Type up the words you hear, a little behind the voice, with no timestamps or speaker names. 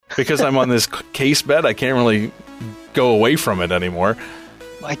Because I'm on this case bet, I can't really go away from it anymore.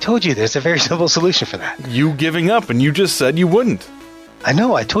 I told you there's a very simple solution for that. You giving up, and you just said you wouldn't. I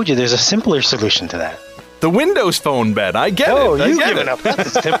know. I told you there's a simpler solution to that. The Windows Phone bet. I get it. Oh, you get giving it. up.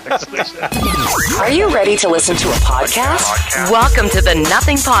 That's a simpler solution. Are you ready to listen to a podcast? Welcome to the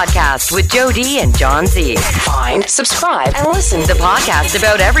Nothing Podcast with Joe D and John Z. Find, subscribe, and listen to the podcast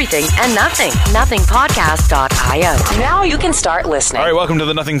about everything and nothing. NothingPodcast.io. Now you can start listening. All right, welcome to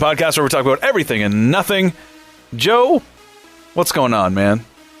the Nothing Podcast, where we talk about everything and nothing. Joe, what's going on, man?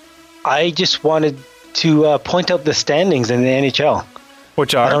 I just wanted to point out the standings in the NHL.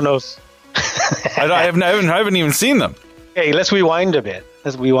 Which are? I don't know. I haven't even seen them. Hey, let's rewind a bit.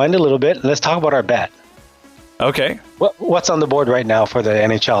 Let's rewind a little bit, and let's talk about our bet. Okay. What's on the board right now for the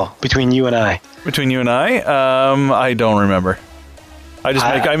NHL between you and I? Between you and I don't remember.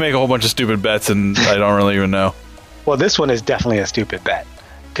 I make a whole bunch of stupid bets, and I don't really even know. Well, this one is definitely a stupid bet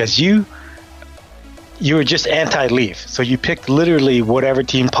because you were just anti-Leaf, so you picked literally whatever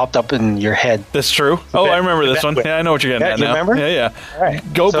team popped up in your head. That's true. I remember this one. Yeah, I know what you're getting at now. You remember? Yeah. All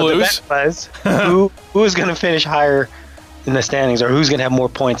right. Go so Blues. The bet was who's going to finish higher in the standings, or who's going to have more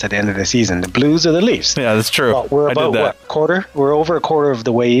points at the end of the season, the Blues or the Leafs? Yeah, that's true. Well, we're about what, quarter? We're over a quarter of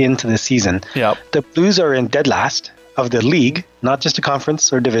the way into the season. Yep. The Blues are in dead last of the league, not just a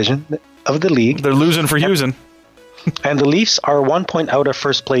conference or division, of the league. They're losing for using. And the Leafs are 1 point out of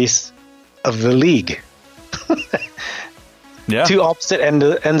first place of the league. Yeah. Two opposite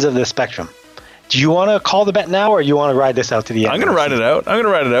ends of the spectrum. Do you want to call the bet now, or you want to ride this out to the end? I'm going to ride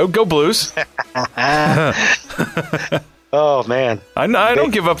it out. Go Blues. Oh, man. I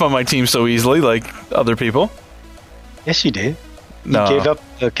don't give up on my team so easily like other people. Yes, you did. No. You gave up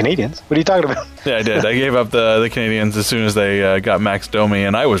the Canadians. What are you talking about? Yeah, I did. I gave up the Canadians as soon as they got Max Domi,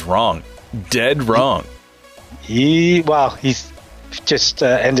 and I was wrong. Dead wrong. He's just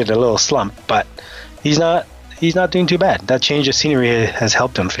ended a little slump, but he's not doing too bad. That change of scenery has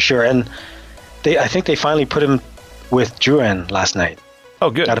helped him for sure. And I think they finally put him with Drouin last night. Oh,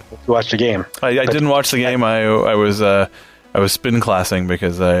 good. Got to watch the game. I didn't watch the game. I was spin classing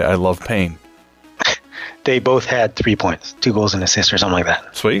because I love pain. They both had 3 points, 2 goals and assists or something like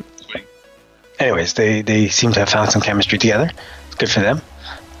that. Sweet. Anyways, they seem to have found some chemistry together. It's good for them.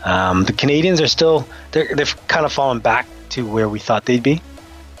 The Canadians are still they've kind of fallen back to where we thought they'd be.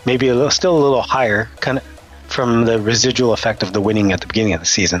 Maybe still a little higher, kind of from the residual effect of the winning at the beginning of the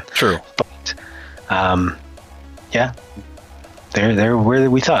season. True. But yeah, they're where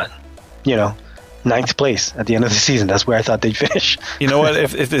we thought. 9th place at the end of the season. That's where I thought they'd finish. You know what?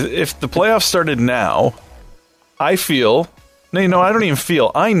 If the playoffs started now, I feel. No, I don't even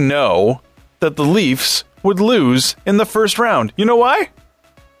feel. I know that the Leafs would lose in the first round. You know why?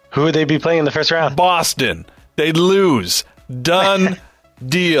 Who would they be playing in the first round? Boston. They'd lose. Done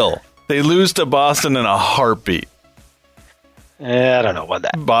deal. They lose to Boston in a heartbeat. I don't know about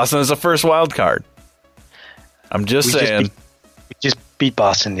that. Boston is the first wild card. I'm just saying. We just beat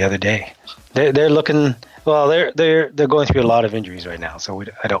Boston the other day. They're looking. Well, they're going through a lot of injuries right now, so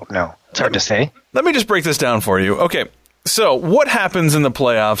I don't know. It's hard to say. Let me just break this down for you. Okay. So, what happens in the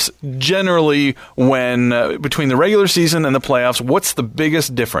playoffs generally when between the regular season and the playoffs? What's the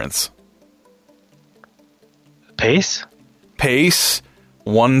biggest difference? Pace.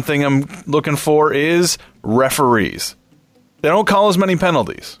 One thing I'm looking for is referees. They don't call as many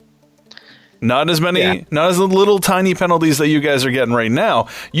penalties. Not as many, Not as the little tiny penalties that you guys are getting right now.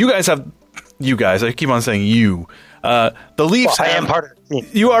 I keep on saying you. The Leafs I am part of the team.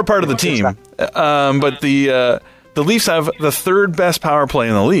 You are part of the team. But the Leafs have the third best power play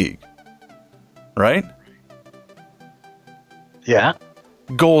in the league. Right? Yeah.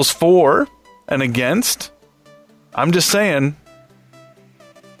 Goals for and against. I'm just saying,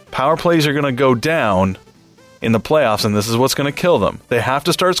 power plays are going to go down in the playoffs, and this is what's going to kill them. They have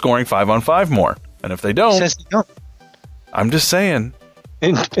to start scoring 5-on-5 more. And if they don't, I'm just saying.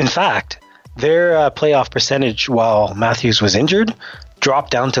 In fact, their playoff percentage while Matthews was injured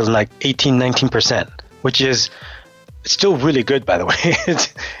dropped down to like 18-19%, which is still really good, by the way.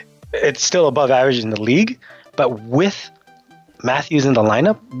 It's still above average in the league, but with Matthews in the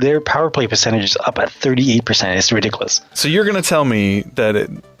lineup, their power play percentage is up at 38%. It's ridiculous. So you're going to tell me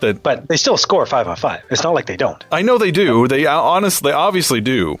that but they still score 5-on-5. It's not like they don't. I know they do. They obviously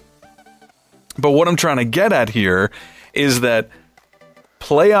do. But what I'm trying to get at here is that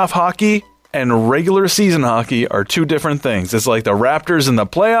playoff hockey and regular season hockey are two different things. It's like the Raptors in the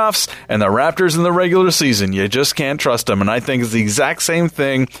playoffs and the Raptors in the regular season. You just can't trust them. And I think it's the exact same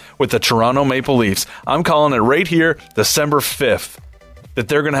thing with the Toronto Maple Leafs. I'm calling it right here, December 5th, that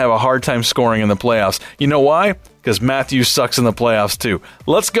they're going to have a hard time scoring in the playoffs. You know why? because Matthews sucks in the playoffs too.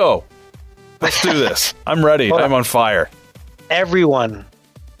 Let's go. Let's do this. I'm ready. I'm on fire. Everyone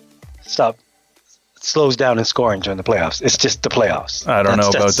slows down in scoring during the playoffs. It's just the playoffs. I don't know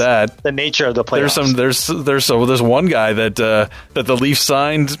about that. The nature of the playoffs. There's one guy that the Leafs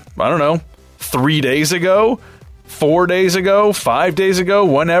signed, I don't know, 3 days ago, 4 days ago, 5 days ago,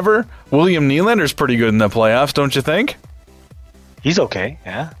 whenever. William Nylander's pretty good in the playoffs, don't you think? He's okay,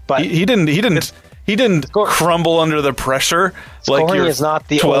 yeah. But he didn't crumble under the pressure like your is not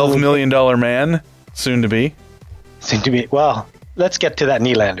the $12 million man, soon to be. Well, let's get to that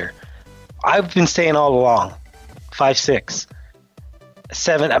Nylander. I've been saying all along, 5'6",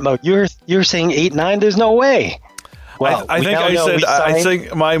 7. You're saying 8'9". There's no way. Well, I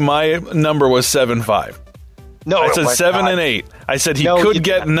think my number was 7'5". No, I said 7 and 8. I said he could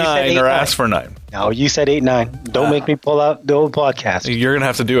get 9 or ask for 9. No, you said 8'9". Don't make me pull out the old podcast. You're gonna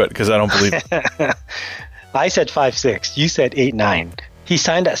have to do it because I don't believe it. I said 5'6". You said 8'9". He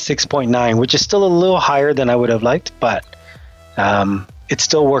signed at 6.9, which is still a little higher than I would have liked, but it's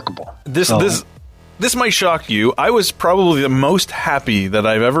still workable. This might shock you. I was probably the most happy that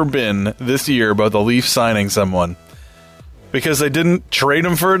I've ever been this year about the Leafs signing someone because they didn't trade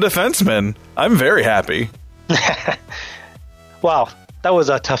him for a defenseman. I'm very happy. Well, that was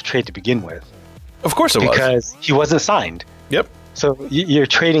a tough trade to begin with. Of course it was. Because he wasn't signed. Yep. So you're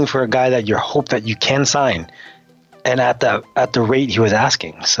trading for a guy that you hope that you can sign, and at the rate he was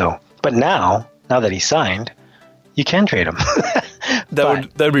asking. So, but now that he's signed, you can trade him.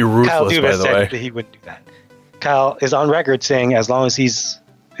 That'd be ruthless. Kyle Dubas by the way, said he wouldn't do that. Kyle is on record saying as long as he's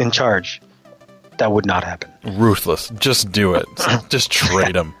in charge, that would not happen. Ruthless. Just do it. Just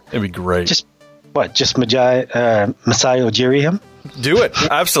trade him. It'd be great. Just Masai Ujiri him? Do it.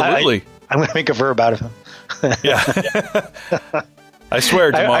 Absolutely. I'm going to make a verb out of him. Yeah. I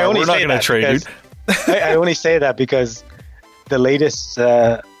swear, tomorrow we're not going to trade you. I only say that because the latest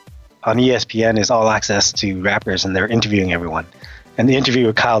on ESPN is All Access to Raptors, and they're interviewing everyone. And the interview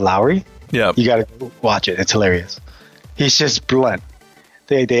with Kyle Lowry, yeah, you got to watch it. It's hilarious. He's just blunt.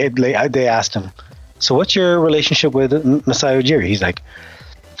 They asked him, so what's your relationship with Masai Ujiri? He's like,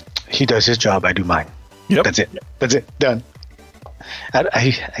 he does his job, I do mine. Yep. That's it. Done. I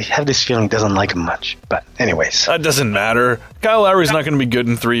have this feeling he doesn't like him much. But anyways. That doesn't matter. Kyle Lowry's not going to be good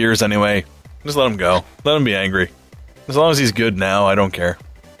in 3 years anyway. Just let him go. Let him be angry. As long as he's good now, I don't care.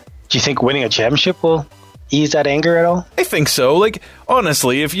 Do you think winning a championship will ease that anger at all? I think so. Like,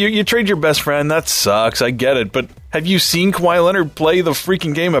 honestly, if you trade your best friend, that sucks. I get it. But have you seen Kawhi Leonard play the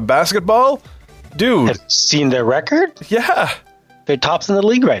freaking game of basketball? Dude. Have you seen their record? Yeah. They're tops in the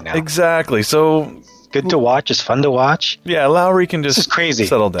league right now. Exactly. So good to watch. It's fun to watch. Yeah, Lowry can just this is crazy.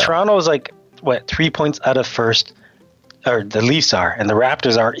 Settle down. Toronto is 3 points out of first, or the Leafs are, and the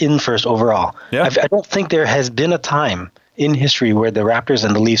Raptors are in first overall. Yeah. I don't think there has been a time in history where the Raptors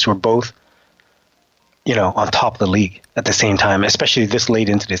and the Leafs were both, on top of the league at the same time, especially this late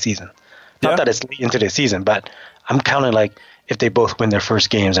into the season. Not that it's late into the season, but I'm counting if they both win their first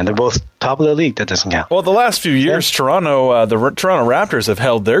games and they're both top of the league, that doesn't count. Well, the last few years, Toronto, the Toronto Raptors have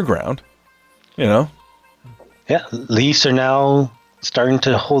held their ground. Yeah, Leafs are now starting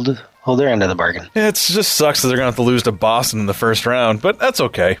to hold their end of the bargain. Yeah, it just sucks that they're going to have to lose to Boston in the first round, but that's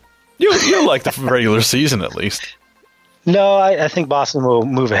okay. You like the regular season at least. No, I think Boston will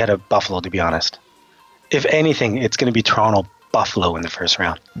move ahead of Buffalo, to be honest. If anything, it's going to be Toronto-Buffalo in the first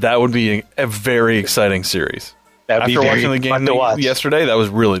round. That would be a very exciting series. After watching the game yesterday, that was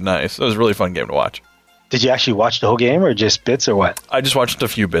really nice. It was a really fun game to watch. Did you actually watch the whole game or just bits or what? I just watched a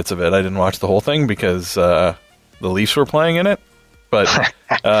few bits of it. I didn't watch the whole thing because the Leafs were playing in it. But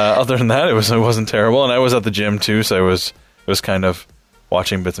other than that, it wasn't terrible. And I was at the gym too, so I was kind of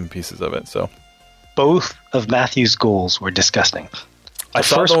watching bits and pieces of it. So both of Matthews' goals were disgusting. I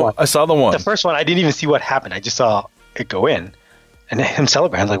saw the one. The first one, I didn't even see what happened. I just saw it go in. And him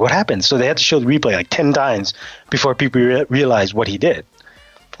celebrating, what happened? So they had to show the replay 10 times before people realized what he did,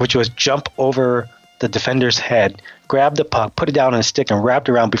 which was jump over the defender's head, grab the puck, put it down on a stick, and wrapped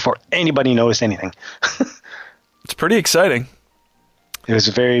around before anybody noticed anything. It's pretty exciting. It was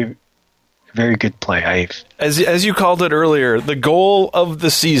a very, very good play. As you called it earlier, the goal of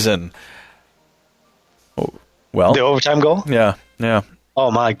the season. Well, the overtime goal? Yeah.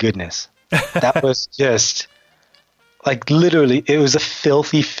 Oh, my goodness. That was just... literally, it was a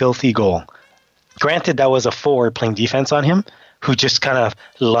filthy, filthy goal. Granted, that was a forward playing defense on him who just kind of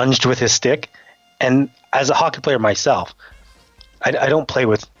lunged with his stick. And as a hockey player myself, I don't play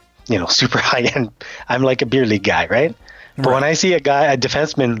with, super high-end. I'm like a beer league guy, right? But when I see a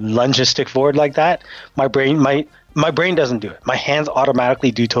defenseman lunge his stick forward like that, my brain doesn't do it. My hands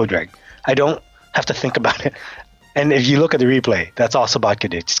automatically do toe drag. I don't have to think about it. And if you look at the replay, that's all Sobotka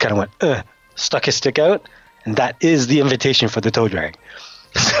did. Just kind of went, stuck his stick out, and that is the invitation for the toe drag.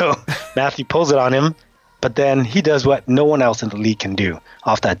 So Matthew pulls it on him, but then he does what no one else in the league can do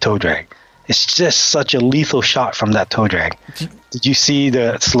off that toe drag. It's just such a lethal shot from that toe drag. Did you see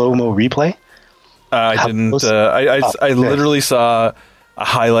the slow-mo replay? I didn't. I literally saw a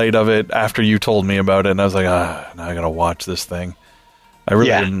highlight of it after you told me about it, and I was like, now I got to watch this thing. I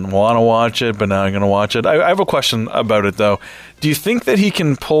really didn't want to watch it, but now I'm going to watch it. I have a question about it, though. Do you think that he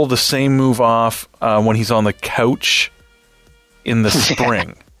can pull the same move off when he's on the couch in the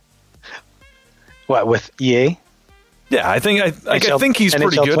spring? What, with EA? Yeah, I think he's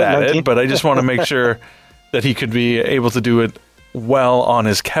pretty good at it, but I just want to make sure that he could be able to do it well on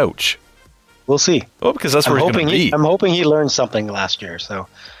his couch. We'll see. Well, because that's where he's going to be. I'm hoping he learned something last year, so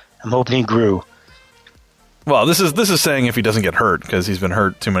I'm hoping he grew. Well, this is saying if he doesn't get hurt, because he's been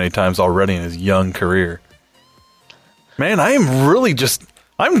hurt too many times already in his young career. Man, I am really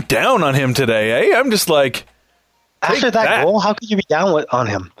I'm down on him today, eh? I'm just like... After that goal, how could you be down on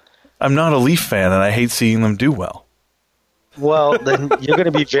him? I'm not a Leaf fan, and I hate seeing them do well. Well, then you're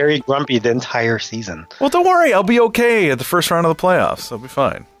going to be very grumpy the entire season. Well, don't worry. I'll be okay at the first round of the playoffs. I'll be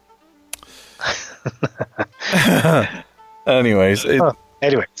fine. Anyways.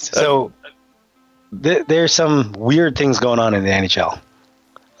 So there's some weird things going on in the NHL.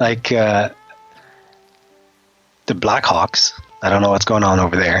 Like the Blackhawks. I don't know what's going on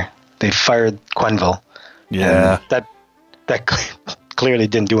over there. They fired Quenneville. Yeah. That clearly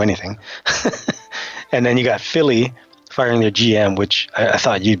didn't do anything. And then you got Philly firing their GM, which I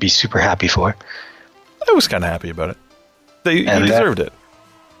thought you'd be super happy for. I was kind of happy about it. He deserved it.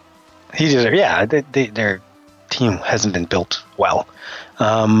 He deserved, yeah. Their team hasn't been built well.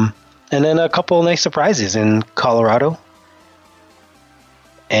 And then a couple of nice surprises in Colorado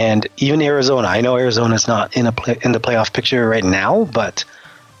and even Arizona. I know Arizona's not in the playoff picture right now, but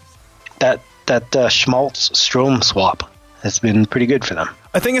that Schmaltz-Strome swap has been pretty good for them.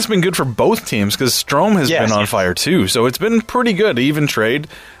 I think it's been good for both teams because Strome has been on fire too, so it's been pretty good. Even trade.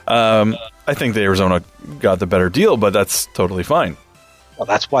 I think the Arizona got the better deal, but that's totally fine. Well,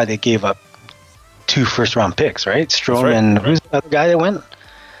 that's why they gave up 2 first-round picks, right? Strome and who's the other guy that went?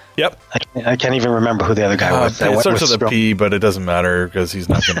 Yep. I can't even remember who the other guy was. It starts with a P, but it doesn't matter because he's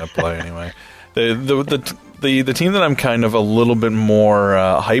not going to play anyway. The team that I'm kind of a little bit more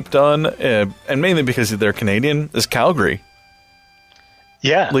hyped on, and mainly because they're Canadian, is Calgary.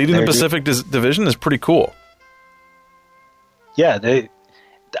 Yeah, leading the Pacific Division is pretty cool. Yeah, the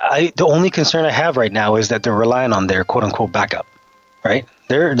only concern I have right now is that they're relying on their quote unquote backup. Right,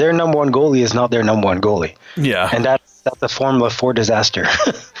 their number one goalie is not their number one goalie. Yeah, and that's the formula for disaster.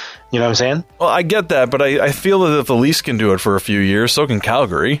 You know what I'm saying? Well, I get that, but I feel that if the Leafs can do it for a few years, so can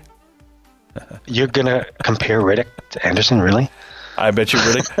Calgary. You're gonna compare Riddick to Anderson, really? I bet you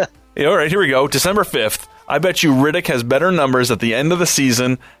Riddick. All right, here we go. December 5th. I bet you Riddick has better numbers at the end of the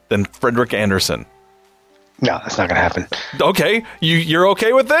season than Frederik Andersen. No, that's not going to happen. Okay. You're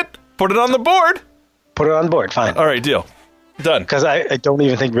okay with it? Put it on the board. Put it on the board. Fine. All right, deal. Done. Because I don't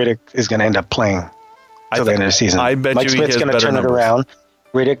even think Riddick is going to end up playing till the end of the season. I bet Mike you Smith's he has going to turn numbers. it around.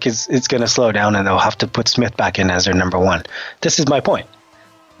 Riddick is going to slow down, and they'll have to put Smith back in as their number one. This is my point.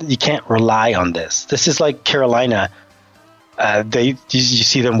 You can't rely on this. This is like Carolina. You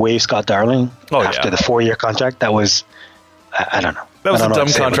see them waive Scott Darling after the 4-year contract. That was, I don't know. That was a dumb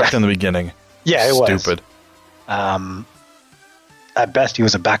contract in the beginning. Yeah, it was. Stupid. At best, he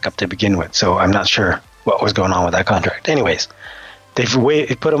was a backup to begin with, so I'm not sure what was going on with that contract. Anyways, they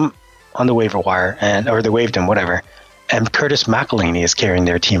put him on the waiver wire, or they waived him, whatever. And Curtis McElhinney is carrying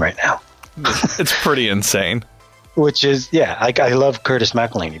their team right now. It's pretty insane. Which is, I love Curtis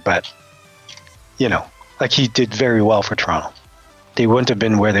McElhinney, but, he did very well for Toronto. They wouldn't have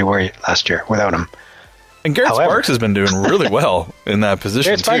been where they were last year without him. And Garrett Sparks has been doing really well in that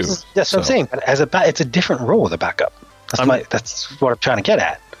position, too. That's what I'm saying. But it's a different role, the backup. That's what I'm trying to get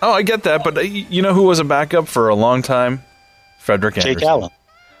at. Oh, I get that. But you know who was a backup for a long time? Frederik Andersen. Jake Allen.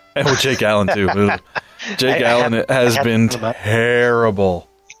 Oh, Jake Allen, too. Jake Allen has been terrible.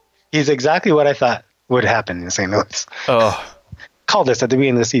 He's exactly what I thought would happen in St. Louis. Oh. Called this at the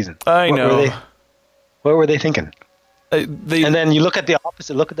beginning of the season. I know. What were they thinking? And then you look at the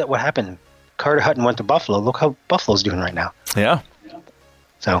opposite. Look at what happened. Carter Hutton went to Buffalo. Look how Buffalo's doing right now. Yeah.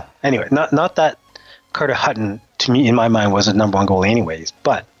 So anyway, not that Carter Hutton, to me, in my mind, was the number one goalie anyways,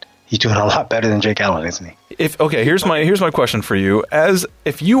 but he's doing a lot better than Jake Allen, isn't he? Here's my question for you.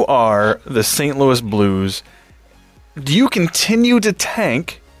 If you are the St. Louis Blues, do you continue to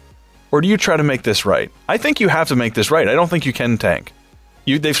tank, or do you try to make this right? I think you have to make this right. I don't think you can tank.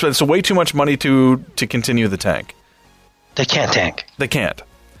 They've spent way too much money to continue the tank. They can't tank. They can't.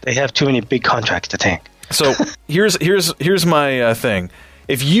 They have too many big contracts to tank. So here's my thing.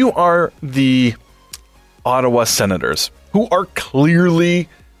 If you are the Ottawa Senators, who are clearly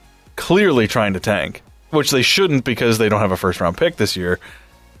trying to tank, which they shouldn't because they don't have a first round pick this year,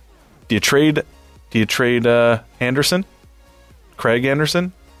 do you trade Anderson? Craig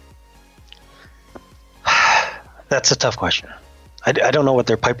Anderson? That's a tough question. I don't know what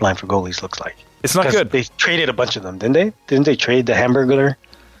their pipeline for goalies looks like. It's not good. They traded a bunch of them, didn't they? Didn't they trade the Hamburglar?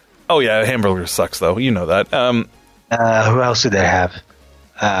 Oh, yeah, Hamburglar sucks, though. You know that. Who else did they have?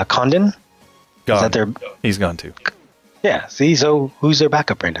 Condon? Gone. Is that their... He's gone, too. Yeah, see, so who's their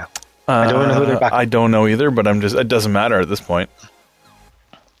backup right now? I don't know who their backup I don't know either, but it doesn't matter at this point.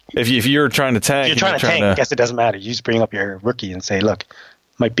 If you're trying to tank... If you're trying to tank, I guess it doesn't matter. You just bring up your rookie and say, look,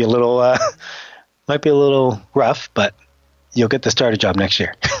 might be a little rough, but you'll get the starter job next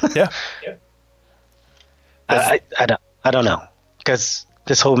year. Yeah. I don't know, because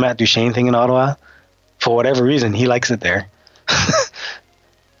this whole Matt Duchene thing in Ottawa, for whatever reason, he likes it there.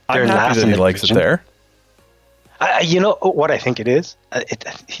 I'm happy that he likes it there. You know what I think it is?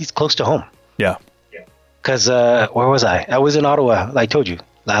 He's close to home. Yeah. Because where was I? I was in Ottawa. Like I told you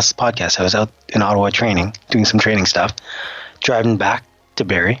last podcast, I was out in Ottawa training, doing some training stuff, driving back to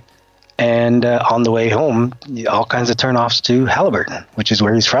Barrie. And on the way home, all kinds of turnoffs to Halliburton, which is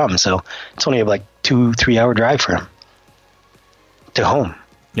where he's from. So it's only like 2-3 hour drive for him to home.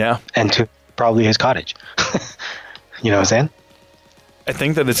 Yeah. And to probably his cottage. You know what I'm saying? I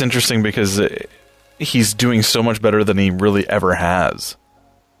think that it's interesting because he's doing so much better than he really ever has.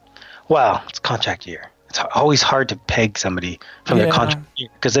 Well, it's contract year. It's always hard to peg somebody from their contract year,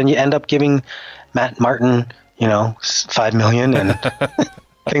 because then you end up giving Matt Martin, $5 million and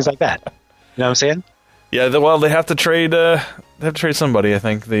things like that. You know what I'm saying? Yeah. They have to trade. They have to trade somebody. I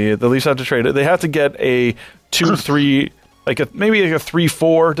think the Leafs have to trade it. They have to get a 2-3, maybe a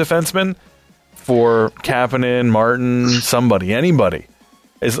 3-4 defenseman for Kapanen, Martin, anybody.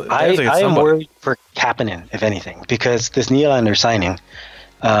 I am worried for Kapanen, if anything, because this Nylander signing.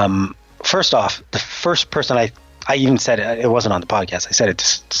 First off, the first person I even said it wasn't on the podcast. I said it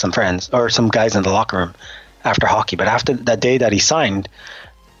to some friends or some guys in the locker room after hockey. But after that day that he signed,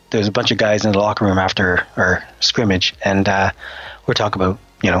 there was a bunch of guys in the locker room after our scrimmage, and we're talking about,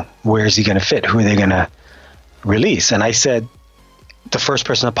 where is he going to fit? Who are they going to release? And I said the first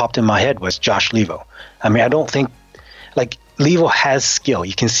person that popped in my head was Josh Leivo. I mean, I don't think Leivo has skill.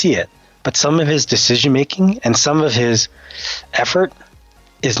 You can see it. But some of his decision making and some of his effort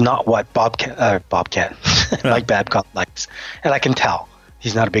is not what Bobcat Mike Babcock likes. And I can tell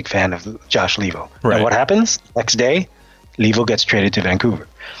he's not a big fan of Josh Leivo. Right. And what happens? Next day, Leivo gets traded to Vancouver.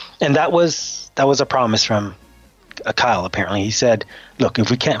 And that was a promise from Kyle, apparently. He said, look,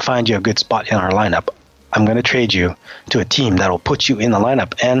 if we can't find you a good spot in our lineup, I'm going to trade you to a team that will put you in the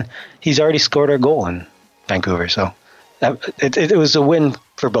lineup. And he's already scored a goal in Vancouver. So it was a win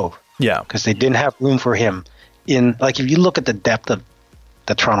for both. Yeah. Because they didn't have room for him in, if you look at the depth of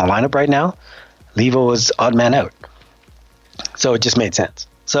the Toronto lineup right now, Leivo was odd man out. So it just made sense.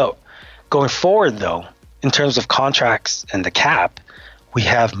 So going forward, though, in terms of contracts and the cap, we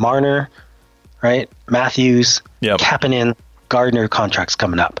have Marner, right? Matthews, Kapanen, Gardner contracts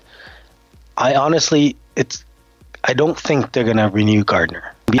coming up. I honestly, I don't think they're going to renew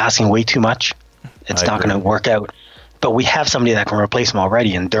Gardner. Be asking way too much. It's not going to work out. But we have somebody that can replace him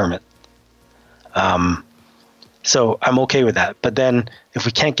already in Dermott. So I'm okay with that. But then if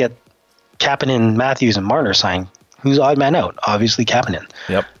we can't get Kapanen, Matthews, and Marner signed, who's odd man out? Obviously Kapanen.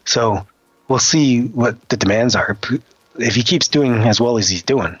 Yep. So we'll see what the demands are. If he keeps doing as well as he's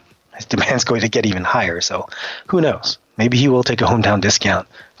doing, his demand's going to get even higher. So who knows? Maybe he will take a hometown discount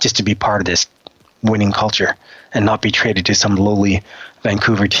just to be part of this winning culture and not be traded to some lowly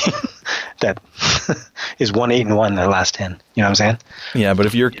Vancouver team that is 1-8-1 their last 10. You know what I'm saying? Yeah, but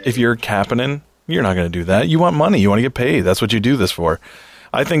if you're Kapanen, you're not going to do that. You want money. You want to get paid. That's what you do this for.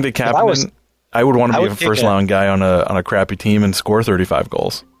 I think that Kapanen, I would want to be a first line guy on a crappy team and score 35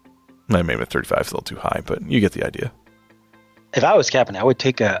 goals. Maybe 35 is a little too high, but you get the idea. If I was Kapanen, I would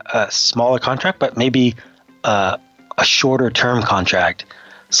take a smaller contract, but maybe a shorter term contract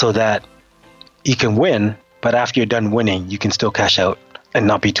so that you can win, but after you're done winning, you can still cash out and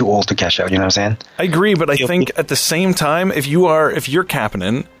not be too old to cash out. You know what I'm saying? I agree, but I think at the same time, if you're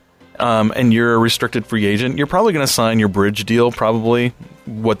Kapanen, and you're a restricted free agent, you're probably going to sign your bridge deal, probably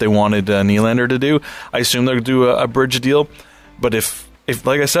what they wanted Nylander to do. I assume they'll do a bridge deal. But if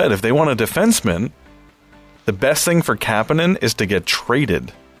like I said, if they want a defenseman, the best thing for Kapanen is to get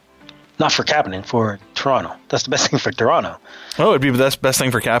traded. Not for Kapanen, for Toronto. That's the best thing for Toronto. Oh, it'd be the best thing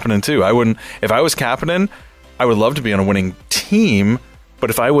for Kapanen too. If I was Kapanen, I would love to be on a winning team,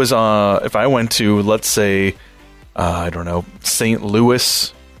 but if I went to, let's say, I don't know, St.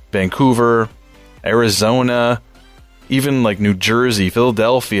 Louis, Vancouver, Arizona, even like New Jersey,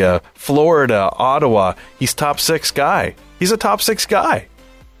 Philadelphia, Florida, Ottawa, he's top 6 guy. He's a top 6 guy.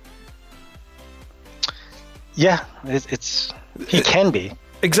 Yeah, he can be.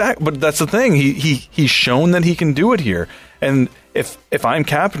 Exactly, but that's the thing. He's shown that he can do it here. And if I'm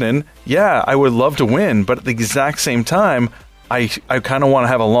captain, yeah, I would love to win, but at the exact same time, I kind of want to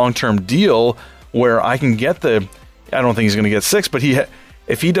have a long-term deal where I can get I don't think he's going to get 6, but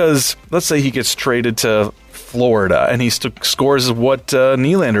if he does, let's say he gets traded to Florida and he scores what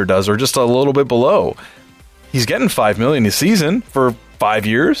Nylander does, or just a little bit below, he's getting $5 million a season for 5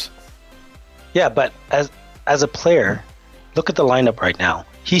 years. Yeah, but as a player, look at the lineup right now.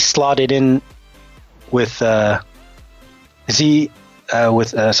 He's slotted in with Matthews?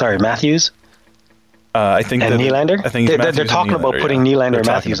 I think and Nylander. I think they're talking about putting Nylander and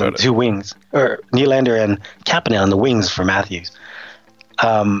Matthews on 2 wings, or Nylander and Kapanen on the wings for Matthews.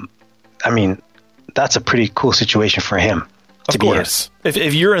 I mean, that's a pretty cool situation for him. Of course,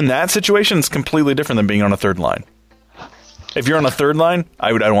 if you're in that situation, it's completely different than being on a third line. If you're on a third line,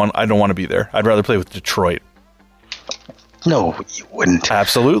 I don't want to be there. I'd rather play with Detroit. No, you wouldn't.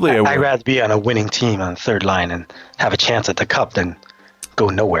 Absolutely, I'd rather be on a winning team on the third line and have a chance at the cup than go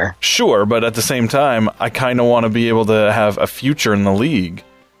nowhere. Sure, but at the same time, I kind of want to be able to have a future in the league.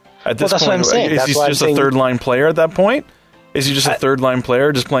 At this that's point, what I'm saying. Is he just a third line player at that point? Is he just a third line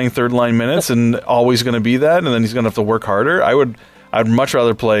player, just playing third line minutes and always going to be that, and then he's going to have to work harder? I'd much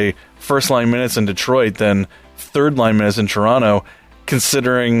rather play first line minutes in Detroit than third line minutes in Toronto,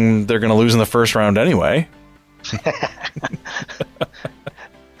 considering they're going to lose in the first round anyway.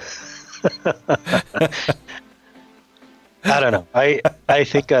 I don't know. I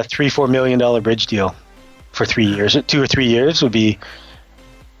think a $3-4 million bridge deal for 3 years, 2 or 3 years, would be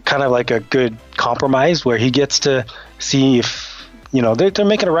kind of like a good compromise where he gets to see if, they're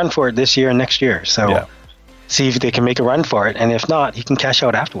making a run for it this year and next year. So see if they can make a run for it. And if not, he can cash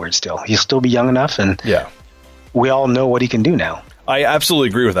out afterwards still. He'll still be young enough, and we all know what he can do now. I absolutely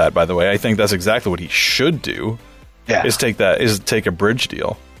agree with that, by the way. I think that's exactly what he should do. Yeah. Is take a bridge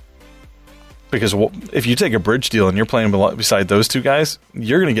deal. Because if you take a bridge deal and you're playing beside those 2 guys,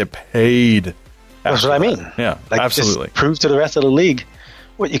 you're going to get paid. That's what I mean. Yeah, absolutely. Just prove to the rest of the league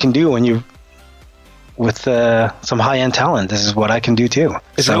what you can do when you with some high-end talent. This is what I can do too.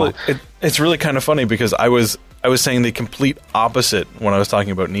 It's really kind of funny because I was saying the complete opposite when I was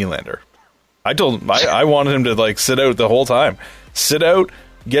talking about Nylander. I told him I wanted him to sit out the whole time. Sit out,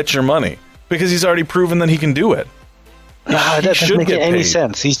 get your money, because he's already proven that he can do it. That doesn't make any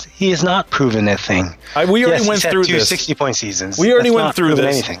sense. He has not proven that thing. We already went through this. 60-point seasons. We already went through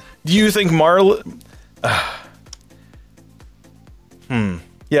this. Anything. Do you think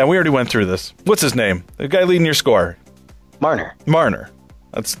Yeah, we already went through this. What's his name? The guy leading your score. Marner.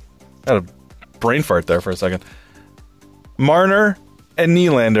 I had a brain fart there for a second. Marner and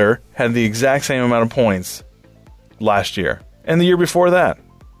Nylander had the exact same amount of points last year. And the year before that.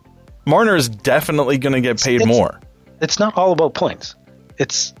 Marner is definitely going to get paid more. It's not all about points.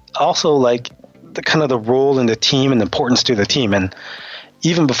 It's also like the kind of the role in the team and the importance to the team. And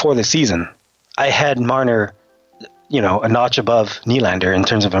even before the season, I had Marner, a notch above Nylander in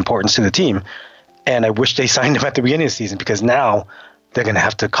terms of importance to the team. And I wish they signed him at the beginning of the season, because now they're going to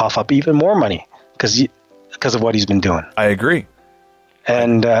have to cough up even more money because of what he's been doing. I agree.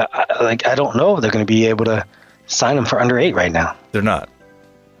 And I don't know if they're going to be able to sign him for under 8 right now. They're not.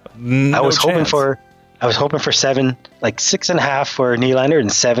 I was hoping for 7, like 6.5 for Nylander and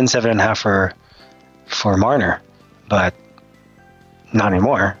 7.5 for Marner, but not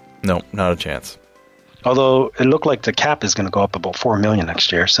anymore. No, not a chance. Although it looked like the cap is going to go up about $4 million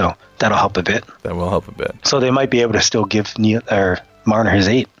next year, so that'll help a bit. That will help a bit. So they might be able to still give Marner his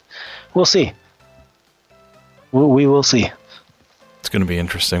 8. We'll see. We will see. It's going to be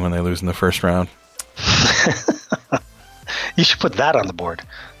interesting when they lose in the first round. You should put that on the board.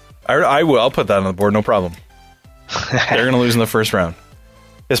 I will. I'll put that on the board. No problem. They're going to lose in the first round,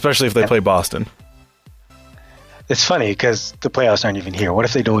 especially if they play Boston. It's funny because the playoffs aren't even here. What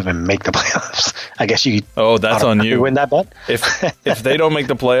if they don't even make the playoffs? I guess you. Oh, that's on you. Win that bet. If they don't make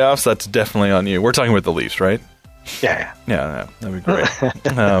the playoffs, that's definitely on you. We're talking about the Leafs, right? Yeah, that'd be great.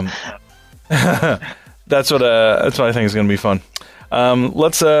 That's what I think is going to be fun.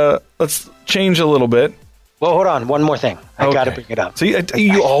 Let's change a little bit. Well, hold on. One more thing. I got to bring it up. See,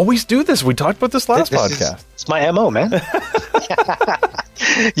 you always do this. We talked about this last podcast. It's my MO, man.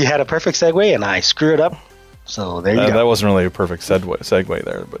 You had a perfect segue, and I screw it up. So there you go. That wasn't really a perfect segue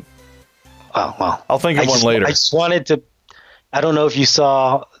there, but Oh, well. I'll think of one later. I just wanted to. I don't know if you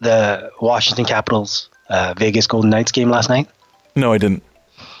saw the Washington Capitals Vegas Golden Knights game last night. No, I didn't.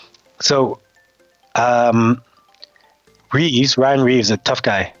 So, Ryan Reeves, a tough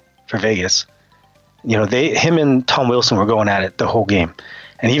guy for Vegas. You know, him and Tom Wilson were going at it the whole game.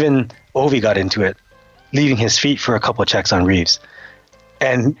 And even Ovi got into it, leaving his feet for a couple of checks on Reeves.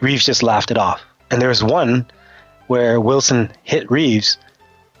 And Reeves just laughed it off. And there was one where Wilson hit Reeves,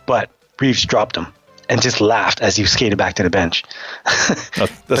 but Reeves dropped him and just laughed as he skated back to the bench.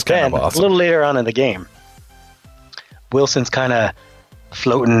 That's kind of awesome. A little later on in the game, Wilson's kind of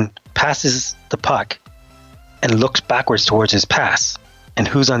floating, passes the puck, and looks backwards towards his pass. And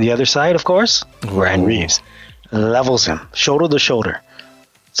who's on the other side, of course? Ryan Reeves. Levels him, shoulder to shoulder.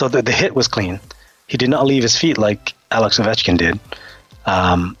 So the hit was clean. He did not leave his feet like Alex Ovechkin did.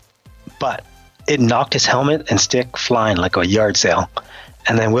 But it knocked his helmet and stick flying like a yard sale.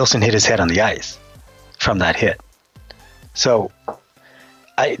 And then Wilson hit his head on the ice from that hit. So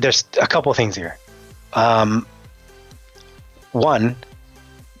there's a couple of things here. One,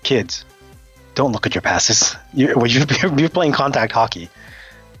 kids, don't look at your passes. You're playing contact hockey.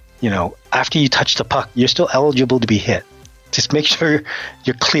 You know, after you touch the puck, you're still eligible to be hit. Just make sure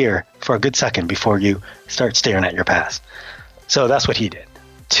you're clear for a good second before you start staring at your pass. So that's what he did.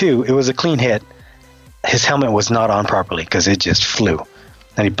 Two, it was a clean hit. His helmet was not on properly because it just flew.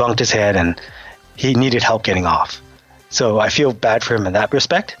 And he bunked his head and he needed help getting off. So I feel bad for him in that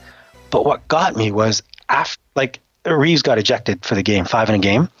respect. But what got me was, Reeves got ejected for the game, 5 in a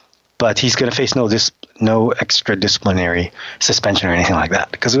game. But he's going to face no extra disciplinary suspension or anything like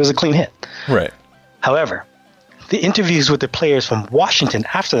that because it was a clean hit. Right. However, the interviews with the players from Washington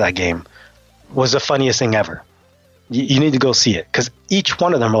after that game was the funniest thing ever. You need to go see it because each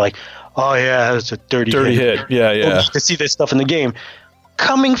one of them are like, "Oh yeah, it's a dirty hit. Yeah. To see this stuff in the game,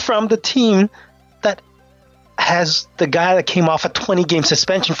 coming from the team that has the guy that came off a 20-game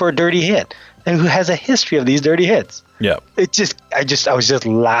suspension for a dirty hit and who has a history of these dirty hits." Yeah. I was just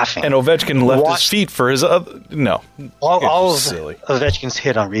laughing. And Ovechkin left his feet for his other. No. All of Ovechkin's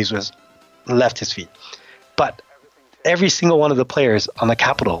hit on Reeves was left his feet. But every single one of the players on the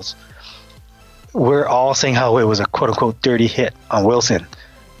Capitals were all saying how it was a quote-unquote dirty hit on Wilson.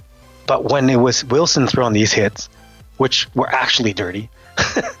 But when it was Wilson throwing these hits, which were actually dirty,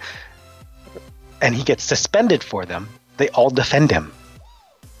 and he gets suspended for them, they all defend him.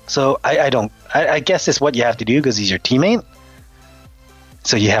 So I guess it's what you have to do because he's your teammate.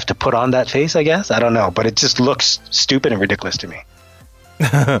 So you have to put on that face, I guess. I don't know, but it just looks stupid and ridiculous to me.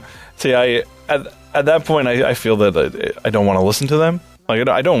 See, at that point, I feel that I don't want to listen to them. Like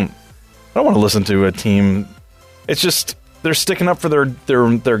I don't want to listen to a team. It's just they're sticking up for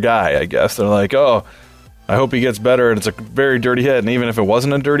their guy. I guess they're like, oh, I hope he gets better, and it's a very dirty hit. And even if it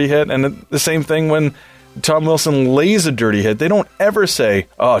wasn't a dirty hit, and the same thing when Tom Wilson lays a dirty hit, they don't ever say,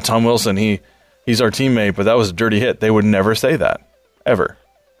 "Oh, Tom Wilson, he's our teammate, but that was a dirty hit." They would never say that, ever.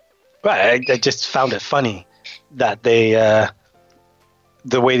 Right. I just found it funny that they,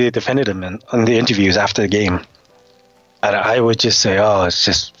 the way they defended him in the interviews after the game. I would just say, "Oh, it's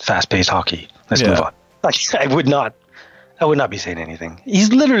just fast-paced hockey. Let's move on." Like I would not be saying anything.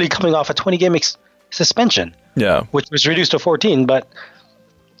 He's literally coming off a 20-game suspension. Yeah, which was reduced to 14, but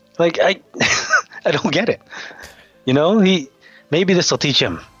like I don't get it. You know, maybe this will teach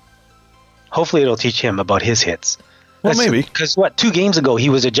him. Hopefully it'll teach him about his hits. Well, maybe. Because 2 games ago he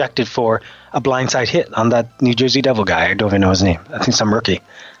was ejected for a blindside hit on that New Jersey Devil guy. I don't even know his name. I think some rookie.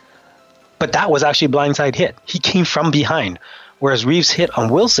 But that was actually a blindside hit. He came from behind. Whereas Reeves hit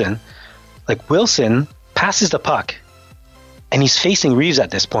on Wilson, like Wilson passes the puck and he's facing Reeves at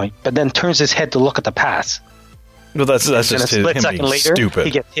this point, but then turns his head to look at the pass. Well, that's just a split him second being later, stupid.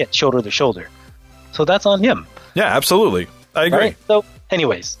 He gets hit shoulder to shoulder. So that's on him. Yeah, absolutely. I agree. Right? So,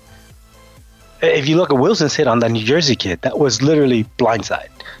 anyways, if you look at Wilson's hit on that New Jersey kid, that was literally blindside,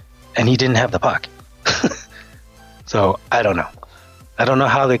 and he didn't have the puck. So I don't know. I don't know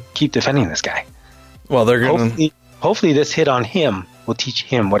how they keep defending this guy. Well, they're going to... Hopefully this hit on him will teach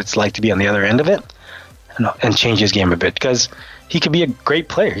him what it's like to be on the other end of it and change his game a bit, because he could be a great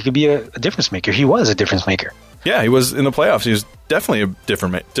player. He could be a difference maker. He was a difference maker. Yeah, he was in the playoffs. He was definitely a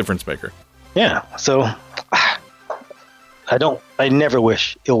difference maker. Yeah, so I never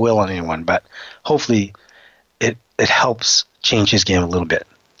wish ill will on anyone, but hopefully it helps change his game a little bit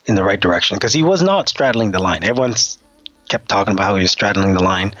in the right direction, because he was not straddling the line. Everyone's kept talking about how he was straddling the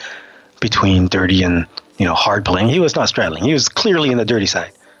line between dirty and hard playing. He was not straddling. He was clearly in the dirty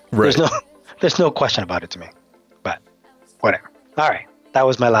side. Right. There's no question about it to me. But whatever. All right, that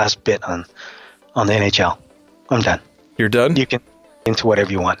was my last bit on the NHL. I'm done. You're done? You can. into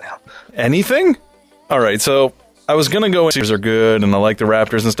whatever you want now. Anything? All right, so I was gonna go. Are good, and I like the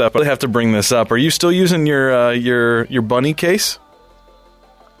Raptors and stuff. But I have to bring this up. Are you still using your bunny case?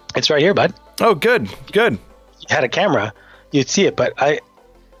 It's right here, bud. Oh, good. You had a camera, you'd see it, but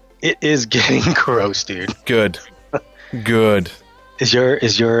it is getting gross, dude. Good. Is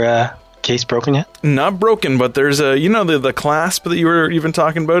your case broken yet? Not broken, but there's the clasp that you were even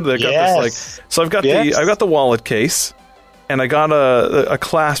talking about. That got this, so I've got the wallet case, and I got a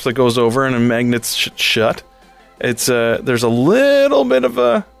clasp that goes over and a magnet's shut. It's there's a little bit of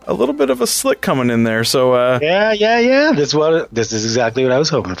a slit coming in there. So yeah. This is exactly what I was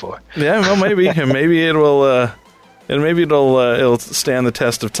hoping for. Yeah, well, maybe it'll stand the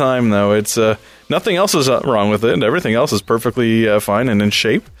test of time. Though it's nothing else is wrong with it, and everything else is perfectly fine and in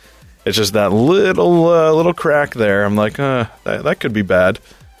shape. It's just that little crack there. I'm like, that could be bad.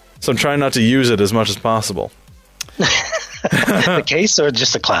 So I'm trying not to use it as much as possible. The case or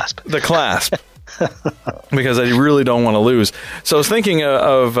just the clasp? The clasp. Because I really don't want to lose. So I was thinking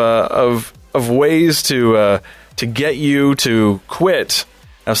of ways to get you to quit.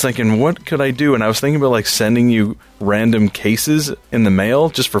 I was thinking, what could I do? And I was thinking about like sending you random cases in the mail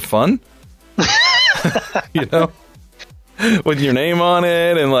just for fun. With your name on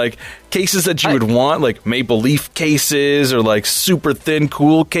it, and like cases that you would want, like Maple Leaf cases, or like super thin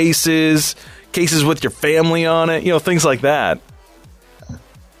cool cases with your family on it, things like that.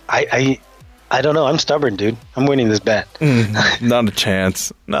 I don't know. I'm stubborn, dude. I'm winning this bet. Not a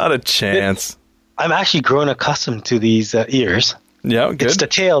chance. I'm actually growing accustomed to these ears. Yeah, good. It's the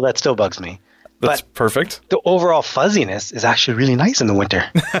tail that still bugs me. That's perfect. The overall fuzziness is actually really nice in the winter.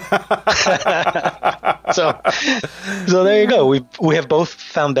 So there you go. We have both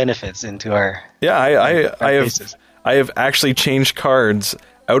found benefits into our. Yeah, I have actually changed cards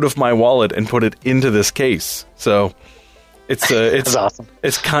out of my wallet and put it into this case. So it's awesome.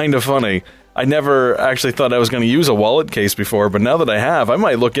 It's kind of funny. I never actually thought I was going to use a wallet case before, but now that I have, I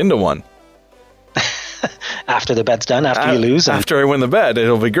might look into one. After the bet's done, after you lose, after I win the bet,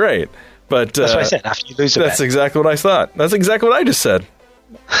 it'll be great. But that's what I said. After you lose, that's exactly what I thought. That's exactly what I just said.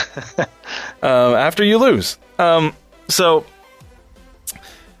 After you lose, so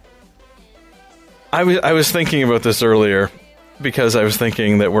I was thinking about this earlier because I was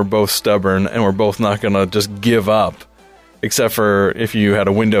thinking that we're both stubborn and we're both not going to just give up, except for if you had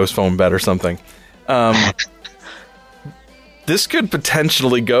a Windows Phone bet or something. This could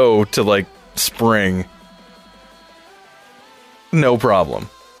potentially go to like spring, no problem.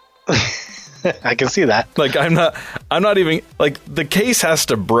 I can see that. Like I'm not even like the case has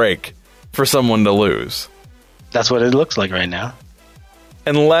to break for someone to lose. That's what it looks like right now.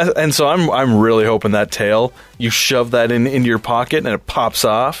 And so I'm really hoping that tail, you shove that in your pocket and it pops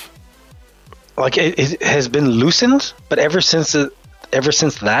off. Like it has been loosened, but ever since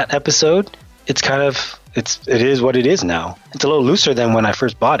that episode, it's kind of it is what it is now. It's a little looser than when I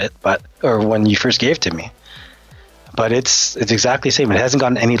first bought it, or when you first gave it to me. But it's exactly the same. It hasn't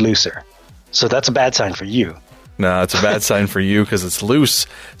gotten any looser. So that's a bad sign for you. No, it's a bad sign for you because it's loose.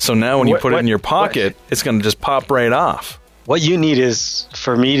 So now when you put it in your pocket, it's going to just pop right off. What you need is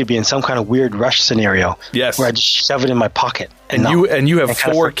for me to be in some kind of weird rush scenario. Yes. Where I just shove it in my pocket. And you have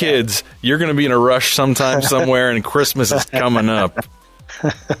 4 kids. You're going to be in a rush sometime somewhere, and Christmas is coming up.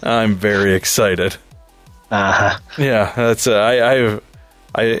 I'm very excited. Uh-huh. Yeah, that's I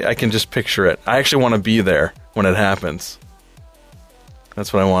can just picture it. I actually want to be there when it happens.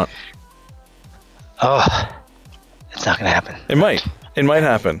 That's what I want. Oh, it's not going to happen. It might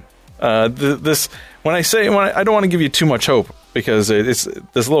happen. I don't want to give you too much hope because it's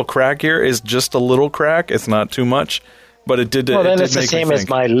this little crack here is just a little crack. It's not too much, but it did. Well, then it's the same as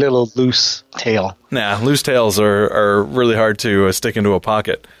my little loose tail. Nah, loose tails are really hard to stick into a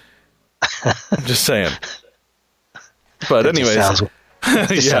pocket. I'm just saying. But anyways,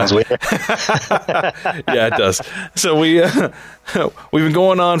 it sounds weird. Yeah, it does. So we've been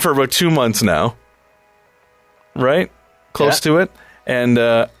going on for about 2 months now. Right? Close to it. And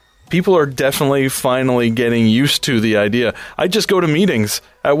people are definitely finally getting used to the idea. I just go to meetings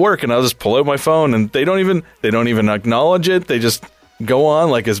at work and I'll just pull out my phone and they don't even acknowledge it. They just go on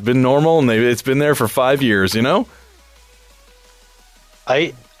like it's been normal and it's been there for 5 years, you know?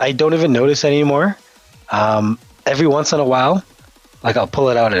 I don't even notice anymore. Every once in a while, like I'll pull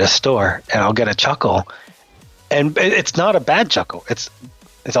it out at a store and I'll get a chuckle. And it's not a bad chuckle. It's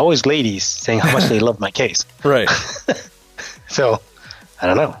always ladies saying how much they love my case. Right. So, I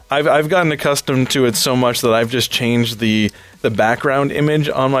don't know. I've gotten accustomed to it so much that I've just changed the background image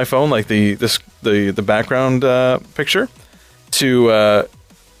on my phone, like the background picture, to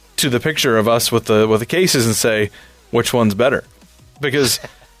the picture of us with the cases and say which one's better. because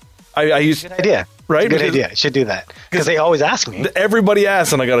I use Good idea. Right? Good Because- idea. I should do that. Because they always ask me. everybody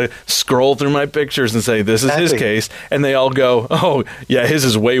asks, and I got to scroll through my pictures and say, this is his Exactly. case. And they all go, oh, yeah, his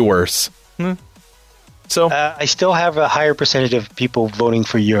is way worse. So, I still have a higher percentage of people voting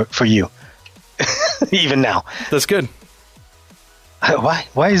for you. Even now. that's good. Why?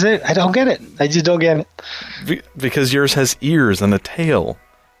 Why is it? I don't get it. I just don't get it. Because yours has ears and a tail.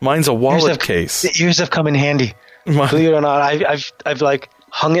 Mine's a wallet Ears have- case. The ears have come in handy. Mine- Believe it or not, I've like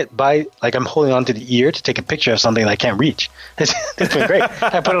hung it by, like I'm holding on to the ear to take a picture of something that I can't reach. It's been great.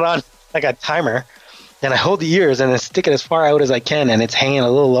 I put it on like a timer, and I hold the ears and then stick it as far out as I can, and it's hanging a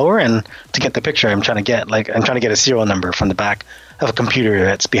little lower. And to get the picture, I'm trying to get a serial number from the back of a computer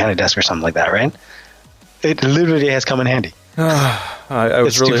that's behind a desk or something like that. Right? It literally has come in handy. I was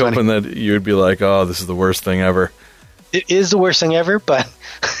It's too really funny. hoping that you would be like, oh, this is the worst thing ever. It is the worst thing ever, but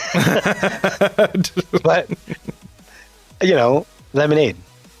but lemonade.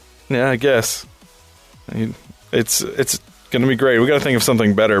 Yeah, I guess. It's going to be great. We got to think of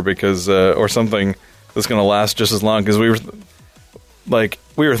something better because, or something that's going to last just as long. Because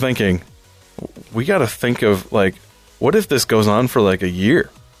we were thinking, we got to think of like, what if this goes on for like a year?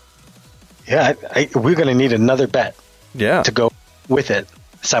 Yeah, we're going to need another bet Yeah. to go with it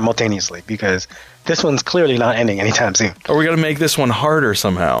simultaneously because this one's clearly not ending anytime soon. Or we got to make this one harder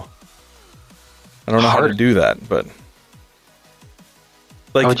somehow. I don't know how to Harder? do that, but How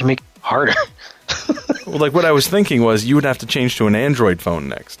like, would you make it harder? like what I was thinking was you would have to change to an Android phone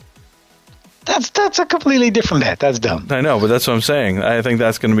next. That's a completely different bet. That's dumb. I know, but that's what I'm saying. I think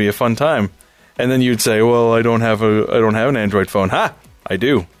that's going to be a fun time. And then you'd say, "Well, I don't have an Android phone." Ha! I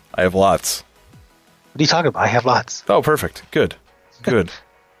do. I have lots. What are you talking about? I have lots. Oh, perfect. Good. You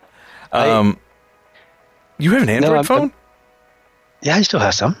have an Android I'm- phone? Yeah, I still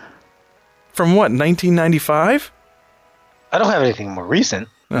have some. From what, 1995? I don't have anything more recent.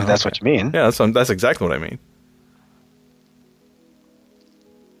 If that's what you mean. Yeah, that's exactly what I mean.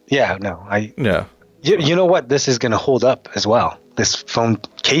 Yeah, no. Yeah. You know what? This is going to hold up as well. This phone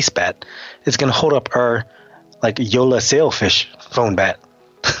case bet is going to hold up our like Yola sailfish phone bet.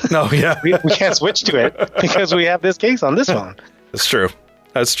 No, yeah. We can't switch to it because we have this case on this phone. That's true.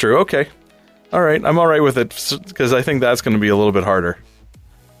 That's true. Okay. All right. I'm all right with it because I think that's going to be a little bit harder.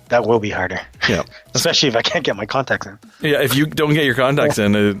 That will be harder. Yeah. Especially if I can't get my contacts in. Yeah, if you don't get your contacts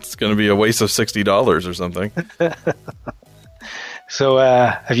in, it's going to be a waste of $60 or something. So,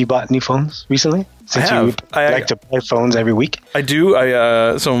 have you bought new phones recently? Since have. you like to buy phones every week. I do. I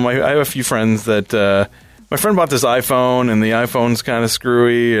have a few friends that my friend bought this iPhone, and the iPhone's kind of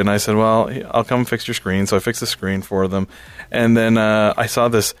screwy. And I said, "Well, I'll come fix your screen." So I fixed the screen for them, and then I saw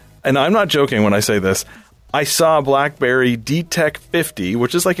this, and I'm not joking when I say this. I saw a BlackBerry DTEC 50,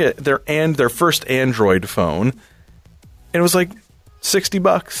 which is like their first Android phone, and it was like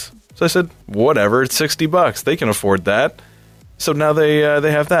 $60. So I said, "Whatever, it's $60. They can afford that." So now they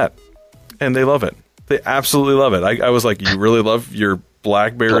have that, and they love it. They absolutely love it. I was like, "You really love your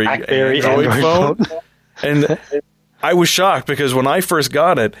BlackBerry Android phone?" And I was shocked because when I first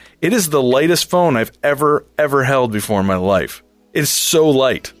got it, it is the lightest phone I've ever held before in my life. It's so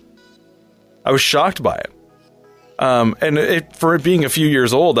light. I was shocked by it. And for it being a few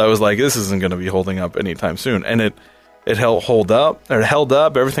years old, I was like, this isn't going to be holding up anytime soon. And it held up.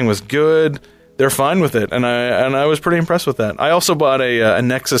 Everything was good. They're fine with it, and I was pretty impressed with that. I also bought a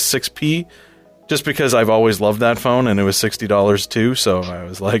Nexus 6P just because I've always loved that phone, and it was $60 too. So I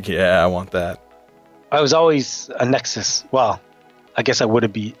was like, yeah, I want that. I was always a Nexus. Well, I guess that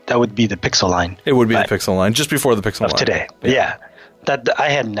would be the Pixel line. It would be the Pixel line, just before the Pixel of line today. Yeah. That I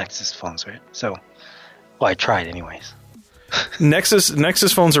had Nexus phones, right? So, well, I tried anyways.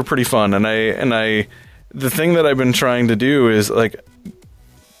 Nexus phones are pretty fun, and I the thing that I've been trying to do is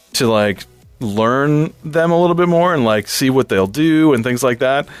to learn them a little bit more and like see what they'll do and things like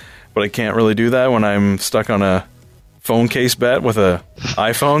that. But I can't really do that when I'm stuck on a phone case bet with a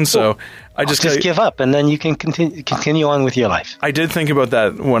iPhone. So I just give up, and then you can continue on with your life. I did think about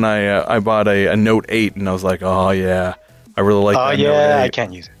that when I bought a Note 8, and I was like, oh yeah, I really like that Note 8. I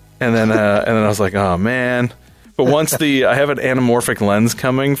can't use it. And then I was like, oh man. But once I have an anamorphic lens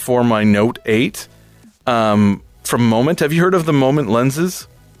coming for my Note 8 from Moment. Have you heard of the Moment lenses?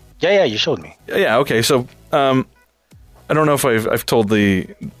 Yeah, you showed me. Yeah, okay. So I don't know if I've told the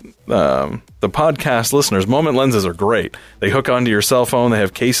podcast listeners, Moment lenses are great. They hook onto your cell phone. They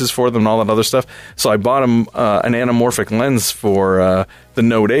have cases for them and all that other stuff. So I bought an anamorphic lens for the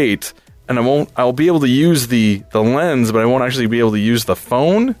Note 8, and I'll be able to use the lens, but I won't actually be able to use the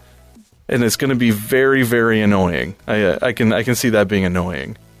phone, and it's going to be very, very annoying. I can see that being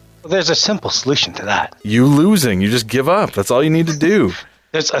annoying. There's a simple solution to that. You losing. You just give up. That's all you need to do.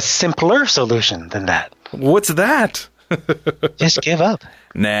 There's a simpler solution than that. What's that? Just give up.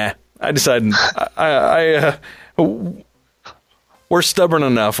 Nah. I decided we're stubborn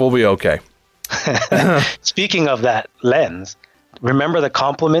enough. We'll be okay. Speaking of that lens, remember the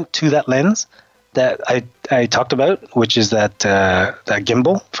complement to that lens that I talked about, which is that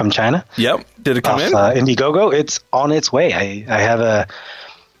gimbal from China? Yep. Did it come in? Indiegogo. It's on its way. I have a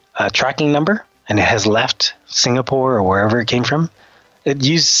tracking number, and it has left Singapore or wherever it came from. It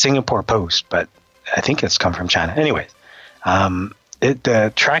used Singapore Post, but I think it's come from China. Anyways,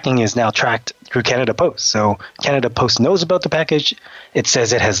 the tracking is now tracked through Canada Post. So Canada Post knows about the package. It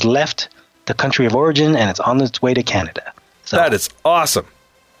says it has left the country of origin, and it's on its way to Canada. So that is awesome.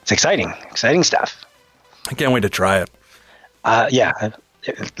 It's exciting stuff. I can't wait to try it. Yeah,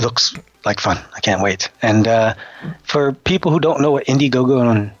 it looks like fun. I can't wait. And for people who don't know what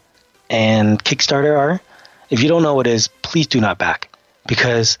Indiegogo and Kickstarter are, if you don't know what it is, please do not back,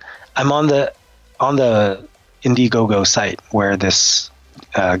 because I'm on the Indiegogo site where this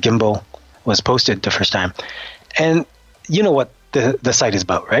gimbal was posted the first time, and you know what the site is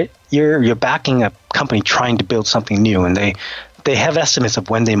about, right? You're backing a company trying to build something new, and they have estimates of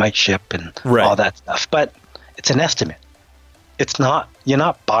when they might ship and all that stuff, but it's an estimate. It's not, you're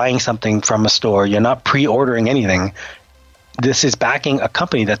not buying something from a store, you're not pre-ordering anything. This is backing a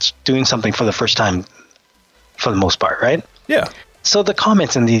company that's doing something for the first time, for the most part, right? Yeah. So the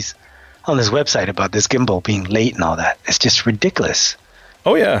comments on this website about this gimbal being late and all that, it's just ridiculous.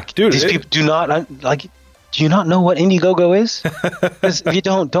 Oh yeah, dude. These people do you not know what Indiegogo is? If you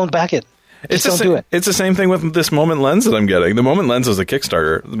don't back it. Just do it. It's the same thing with this Moment lens that I'm getting. The Moment lens was a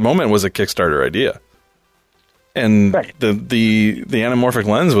Kickstarter. The Moment was a Kickstarter idea. And the anamorphic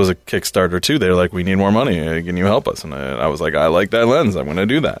lens was a Kickstarter too. They're like, we need more money. Can you help us? And I was like, I like that lens. I'm going to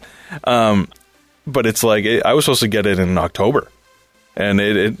do that. But it's like, I was supposed to get it in October. And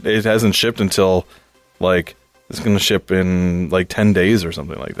it hasn't shipped until like, it's going to ship in like 10 days or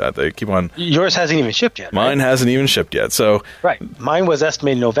something like that. They keep on. Yours hasn't even shipped yet. Mine hasn't even shipped yet. So mine was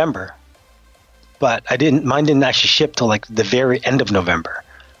estimated November, but mine didn't actually ship till like the very end of November.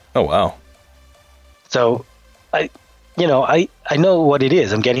 Oh, wow. So I know what it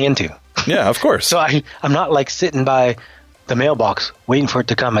is I'm getting into. Yeah, of course. So I'm not like sitting by the mailbox waiting for it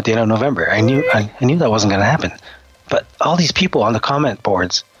to come at the end of November. I knew that wasn't going to happen. But all these people on the comment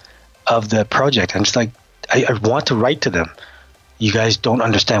boards of the project, I'm just like, I want to write to them. You guys don't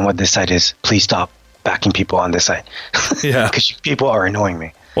understand what this site is. Please stop backing people on this site. Yeah. Because people are annoying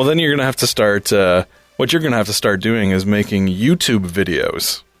me. Well, then you're going to have to start, what you're going to have to start doing is making YouTube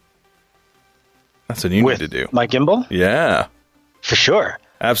videos. That's what you need to do. My gimbal? Yeah. For sure.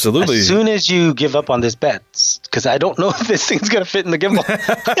 Absolutely. As soon as you give up on this bet, because I don't know if this thing's going to fit in the gimbal.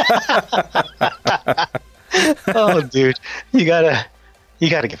 Oh, dude. You gotta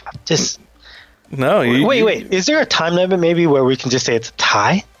give up. Just... No. Wait. Is there a time limit maybe where we can just say it's a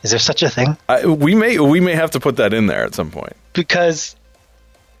tie? Is there such a thing? We may have to put that in there at some point. Because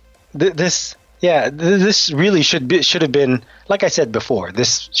this really should have been, like I said before,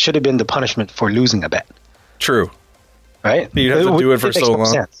 this should have been the punishment for losing a bet. True. Right? You'd have to do it for so long.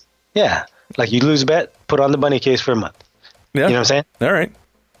 Sense. Yeah. Like you lose a bet, put on the bunny case for a month. Yeah. You know what I'm saying? All right.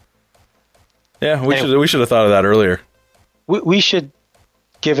 Yeah, we should have thought of that earlier. We should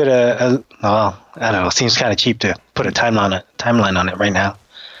give it I don't know. It seems kind of cheap to put a timeline on it right now.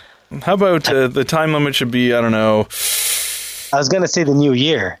 How about the time limit should be, I don't know. I was going to say the new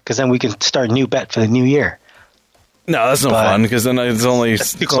year, because then we can start a new bet for the new year. No, that's no fun, because then it's only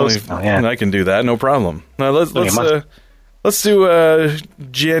I can do that, no problem. Now let's do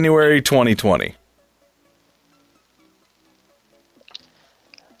January 2020.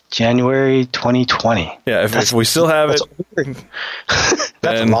 January 2020. Yeah, if we still have it,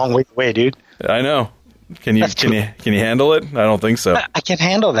 that's a long way away, dude. I know. Can you handle it? I don't think so. I can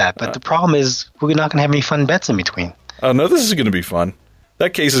handle that, but the problem is we're not going to have any fun bets in between. Oh no, this is going to be fun.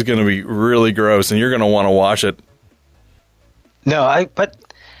 That case is going to be really gross, and you're going to want to watch it. No, but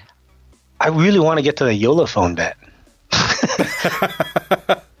I really want to get to the YOLO phone bet.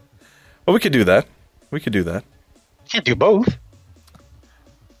 Well, we could do that. Can't do both.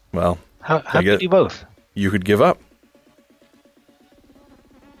 Well, how can you do both? You could give up.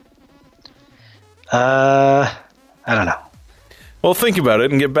 I don't know. Well, think about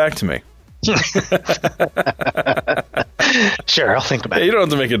it and get back to me. Sure, I'll think about it. You don't have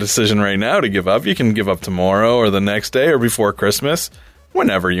to make a decision right now to give up. You can give up tomorrow or the next day or before Christmas.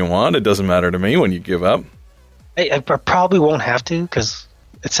 Whenever you want. It doesn't matter to me when you give up. I probably won't have to, because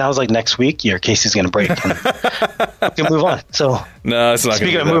it sounds like next week your case is going to break. And we can move on. So No, it's not.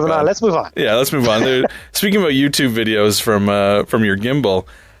 speaking of moving on, let's move on. Yeah, let's move on. Speaking about YouTube videos from your gimbal,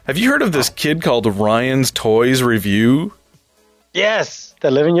 have you heard of this kid called Ryan's Toys Review? Yes, the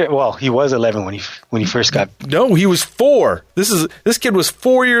 11-year. Well, he was 11 when he first got. No, he was 4. This kid was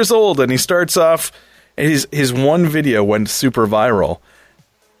 4 years old, and he starts off. And his one video went super viral.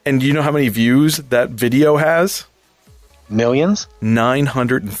 And do you know how many views that video has? Millions?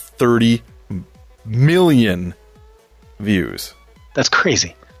 930 million views. That's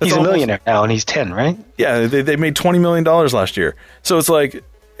crazy. He's almost a millionaire now, and he's 10, right? Yeah, they made $20 million last year. So it's like,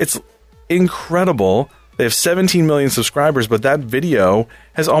 it's incredible. They have 17 million subscribers, but that video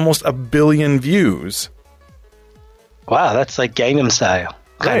has almost 1 billion views. Wow, that's like Gangnam Style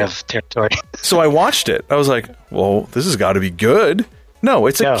kind of territory. So I watched it. I was like, well, this has got to be good. No,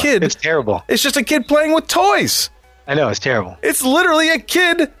 it's a kid. It's terrible. It's just a kid playing with toys. I know, it's terrible. It's literally a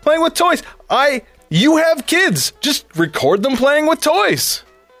kid playing with toys. You have kids. Just record them playing with toys.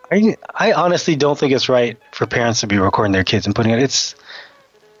 I honestly don't think it's right for parents to be recording their kids and putting it.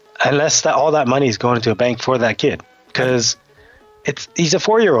 Unless all that money is going into a bank for that kid, because he's a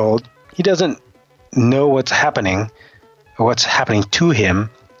 4-year-old. He doesn't know what's happening or what's happening to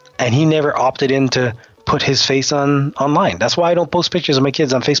him, and he never opted in to put his face online. That's why I don't post pictures of my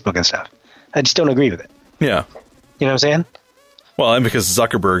kids on Facebook and stuff. I just don't agree with it. Yeah. You know what I'm saying? Well, and because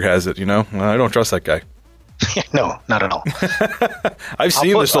Zuckerberg has it, I don't trust that guy. No, not at all. I've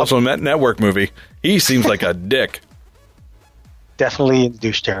seen the Social Network movie. He seems like a dick. Definitely in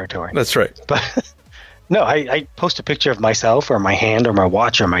douche territory. That's right. But no, I post a picture of myself or my hand or my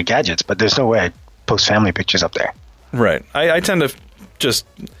watch or my gadgets, but there's no way I post family pictures up there. Right. I tend to just,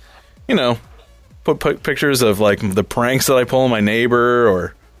 put pictures of like the pranks that I pull on my neighbor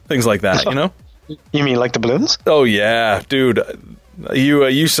or things like that, You mean like the balloons? Oh, yeah. Dude,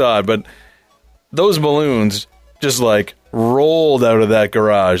 you saw it, but those balloons just like rolled out of that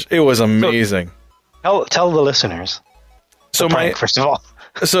garage. It was amazing. So, tell the listeners. So prank, first of all.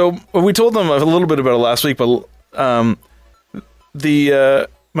 So we told them a little bit about it last week, but my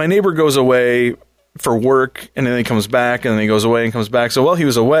neighbor goes away for work and then he comes back and then he goes away and comes back. So while he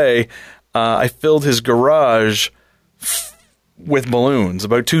was away, I filled his garage with balloons,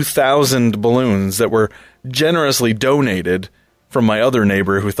 about 2,000 balloons that were generously donated from my other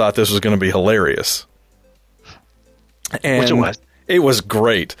neighbor who thought this was going to be hilarious. And which it was. It was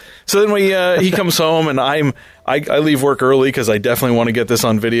great. So then he comes home and I leave work early because I definitely want to get this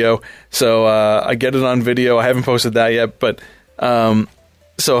on video. So I get it on video. I haven't posted that yet, but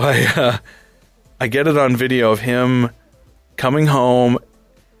so I get it on video of him coming home,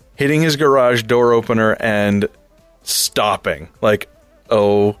 hitting his garage door opener, and stopping. Like,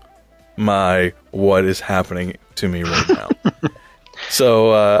 oh my, what is happening to me right now?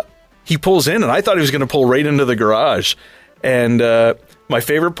 So he pulls in, and I thought he was going to pull right into the garage. And my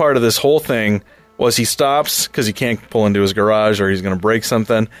favorite part of this whole thing was he stops because he can't pull into his garage or he's going to break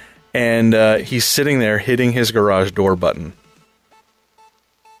something. And he's sitting there hitting his garage door button.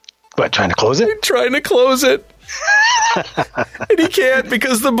 What, trying to close it? Trying to close it. And he can't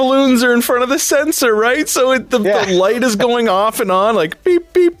because the balloons are in front of the sensor, right? So the light is going off and on, like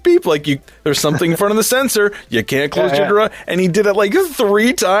beep, beep, beep. Like there's something in front of the sensor. You can't close your garage. And he did it like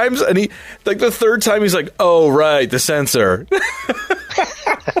 3 times. And the 3rd time, he's like, oh, right, the sensor.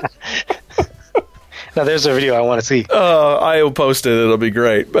 Now, there's a video I want to see. I will post it. It'll be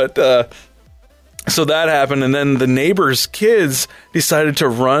great. But so that happened. And then the neighbor's kids decided to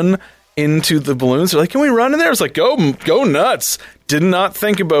run into the balloons. They're like, can we run in there? It's like, go nuts. Did not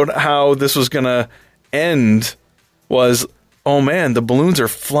think about how this was going to end. Was, oh man, the balloons are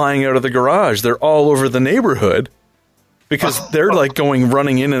flying out of the garage. They're all over the neighborhood because they're like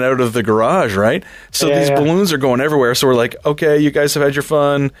running in and out of the garage, right? So these balloons are going everywhere. So we're like, okay, you guys have had your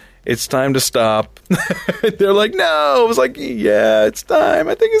fun. It's time to stop. They're like, no. I was like, yeah, it's time.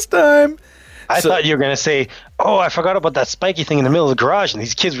 I think it's time. I thought you were going to say, oh, I forgot about that spiky thing in the middle of the garage, and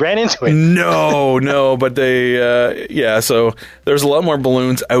these kids ran into it. No, but they, so there's a lot more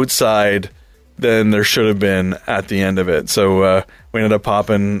balloons outside than there should have been at the end of it. So we ended up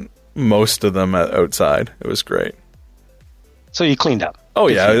popping most of them outside. It was great. So you cleaned up. Oh,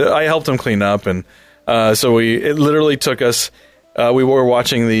 yeah. I helped them clean up, and so it literally took us, we were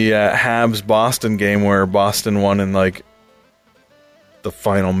watching the Habs-Boston game where Boston won in like the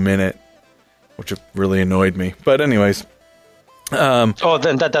final minute, which really annoyed me. But anyways. Then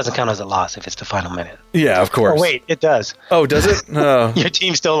that doesn't count as a loss if it's the final minute. Yeah, of course. Oh, wait, it does. Oh, does it? Oh. Your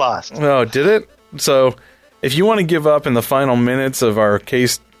team still lost. Oh, did it? So if you want to give up in the final minutes of our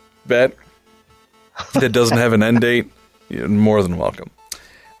case bet that doesn't have an end date, you're more than welcome.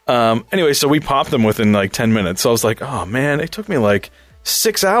 Anyway, so we popped them within like 10 minutes. So I was like, oh man, it took me like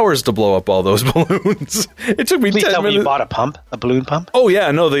 6 hours to blow up all those balloons. It took me Please 10 tell me minutes. you bought a balloon pump? Oh yeah,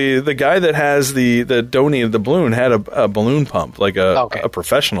 no, the guy that has the donated the balloon had a balloon pump, like a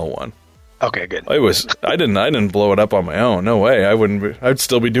professional one. Okay, good. I didn't blow it up on my own. No way. I'd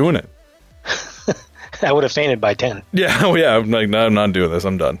still be doing it. I would have fainted by 10. Yeah, oh yeah. I'm like, no, I'm not doing this.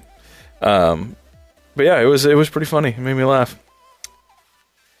 I'm done. But yeah, it was pretty funny. It made me laugh.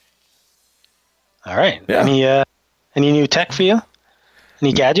 All right. Yeah. Any new tech for you?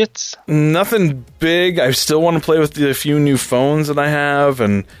 Any gadgets? Nothing big. I still want to play with the few new phones that I have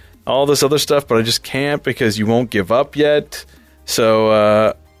and all this other stuff, but I just can't because you won't give up yet.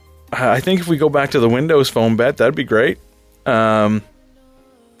 So I think if we go back to the Windows Phone bet, that'd be great. Want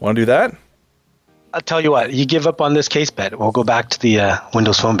to do that? I'll tell you what. You give up on this case bet. We'll go back to the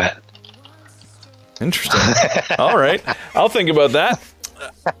Windows Phone bet. Interesting. All right. I'll think about that.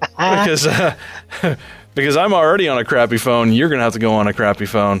 Because I'm already on a crappy phone. You're going to have to go on a crappy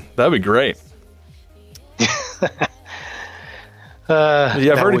phone. That'd be great.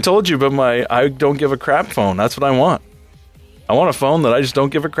 I've already told you about my I don't give a crap phone. That's what I want. I want a phone that I just don't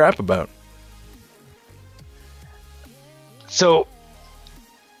give a crap about. So,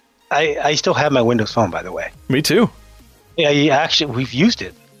 I still have my Windows Phone, by the way. Me too. Yeah, we've used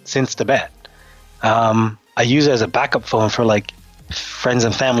it since the bet. I use it as a backup phone for like friends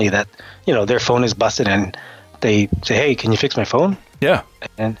and family that, their phone is busted and they say, hey, can you fix my phone? Yeah.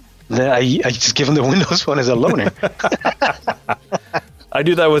 And then I just give them the Windows Phone as a loaner. I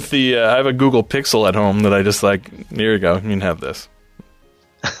do that with I have a Google Pixel at home that I just like, here you go, you can have this.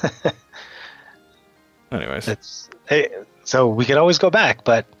 Anyways. So we could always go back,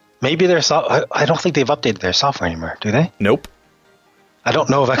 but maybe I don't think they've updated their software anymore, do they? Nope. I don't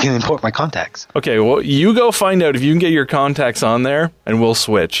know if I can import my contacts. Okay, well, you go find out if you can get your contacts on there, and we'll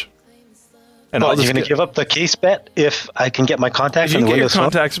switch. And you're going to give up the case bet if I can get my contacts on the Windows Phone?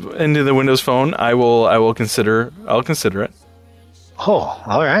 If you get your contacts into the Windows Phone, I'll consider it. Oh,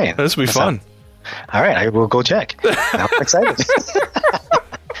 all right. This will be fun. All right, I will go check. I'm excited.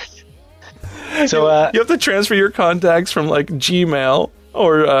 So you have to transfer your contacts from like Gmail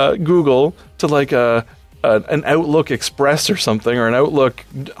or Google to like an Outlook Express or something, or an Outlook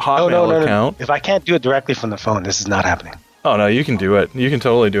Hotmail account. If I can't do it directly from the phone, this is not happening. Oh no, you can do it. You can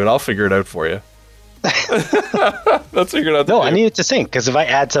totally do it. I'll figure it out for you. Let's figure it out. No, I need it to sync because if I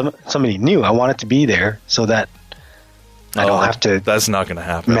add somebody new, I want it to be there so that I don't have to. That's not going to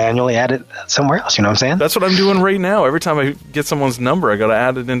happen. Manually add it somewhere else. You know what I'm saying? That's what I'm doing right now. Every time I get someone's number, I got to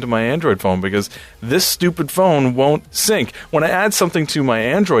add it into my Android phone because this stupid phone won't sync. When I add something to my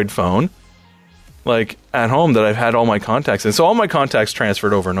Android phone, like at home that I've had all my contacts in, so all my contacts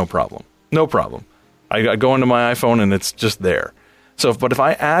transferred over, no problem. No problem. I go into my iPhone and it's just there. But if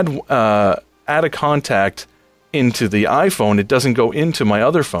I add a contact into the iPhone, it doesn't go into my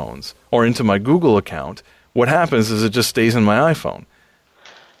other phones or into my Google account. What happens is it just stays in my iPhone.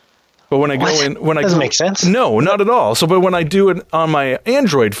 But when I go in, doesn't make sense. No, not at all. But when I do it on my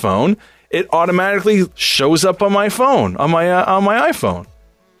Android phone, it automatically shows up on my phone, on my iPhone.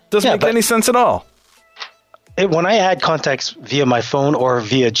 Doesn't make any sense at all. When I add contacts via my phone or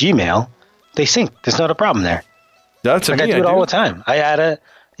via Gmail, they sync. There's not a problem there. I do it all the time. I add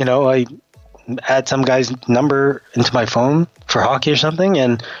I add some guy's number into my phone for hockey or something,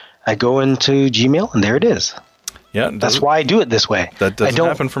 and I go into Gmail, and there it is. Yeah, that's why I do it this way. That doesn't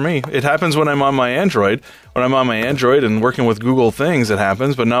happen for me. It happens when I'm on my Android. When I'm on my Android and working with Google things, it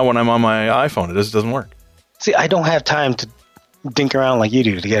happens, but not when I'm on my iPhone. It just doesn't work. See, I don't have time to dink around like you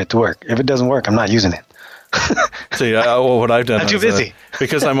do to get it to work. If it doesn't work, I'm not using it. See, what I've done I'm too busy.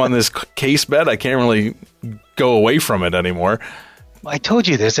 Because I'm on this case bet, I can't really go away from it anymore. I told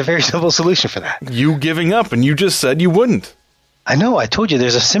you there's a very simple solution for that. You giving up, and you just said you wouldn't. I know. I told you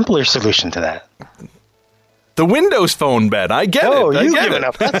there's a simpler solution to that. The Windows Phone bet. I get it. Oh, you giving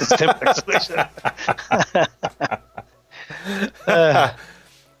up. That's a simpler solution.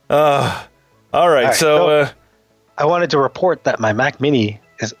 All right. So I wanted to report that my Mac Mini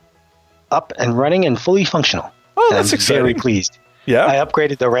is up and running and fully functional. Oh, that's exciting. I'm very pleased. Yeah. I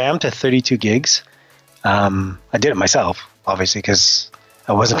upgraded the RAM to 32 gigs. I did it myself, obviously, because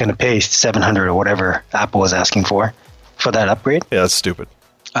I wasn't going to pay $700 or whatever Apple was asking for that upgrade. Yeah, that's stupid.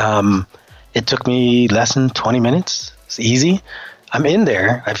 It took me less than 20 minutes. It's easy. I'm in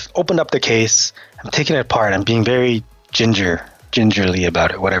there. I've opened up the case. I'm taking it apart. I'm being very gingerly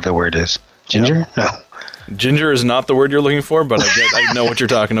about it, whatever the word is. Ginger? Yep. No. Ginger is not the word you're looking for, but I know what you're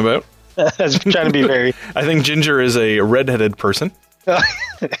talking about. I was trying to be very... I think Ginger is a redheaded person. But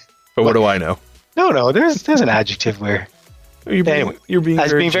what do I know? No, there's an adjective where Anyway, you're being I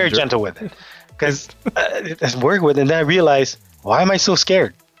was very being very ginger. gentle with it because I was working with it, and then I realized, why am I so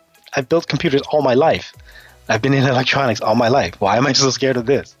scared? I've built computers all my life. I've been in electronics all my life. Why am I so scared of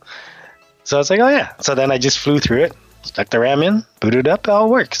this? So I was like, oh yeah. So then I just flew through it, stuck the RAM in, booted it up, it all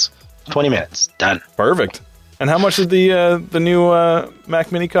works. 20 minutes, done. Perfect. And how much did the new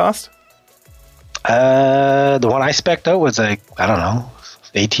Mac Mini cost? The one I spec'd out was like, I don't know,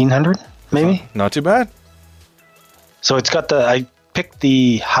 1,800 maybe. Not too bad. So it's got I picked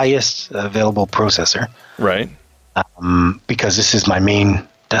the highest available processor. Right. Because this is my main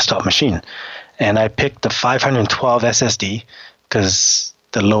desktop machine. And I picked the 512 SSD because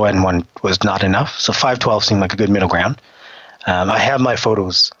the low end one was not enough. So 512 seemed like a good middle ground. I have my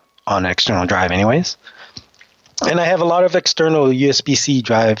photos on an external drive anyways. And I have a lot of external USB-C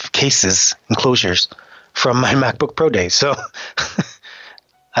drive cases, enclosures from my MacBook Pro days. So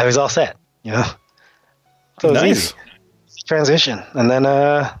I was all set, you know. So it was Nice. easy transition. And then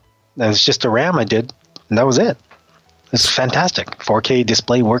it was just a RAM I did, and that was it. It's fantastic. 4K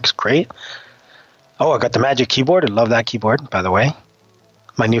display works great. Oh, I got the Magic Keyboard. I love that keyboard, by the way.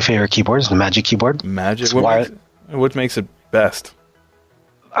 My new favorite keyboard is the Magic Keyboard. Magic. It's What makes it best?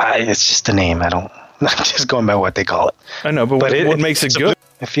 It's just the name. I'm just going by what they call it. I know, but what makes it good?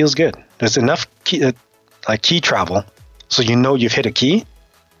 It feels good. There's enough key travel, so you know you've hit a key,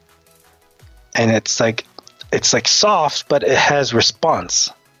 and it's like soft, but it has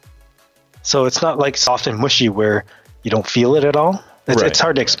response. So it's not like soft and mushy where you don't feel it at all. It's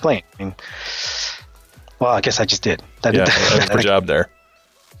hard to explain. I mean, well, I guess I just did. Good job there.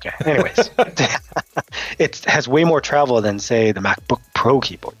 Okay. Anyways, it has way more travel than, say, the MacBook Pro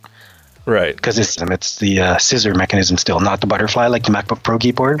keyboard. Right. Because it's the scissor mechanism still, not the butterfly like the MacBook Pro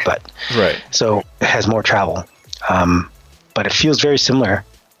keyboard, but right. So it has more travel. But it feels very similar,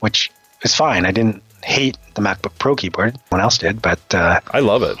 which is fine. I didn't hate the MacBook Pro keyboard. No one else did, but I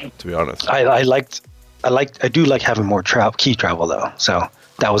love it, to be honest. I do like having more key travel though. So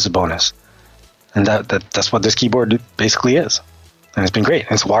that was a bonus. And that's what this keyboard basically is. And it's been great.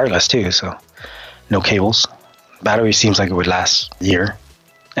 It's wireless too, so no cables. Battery seems like it would last a year.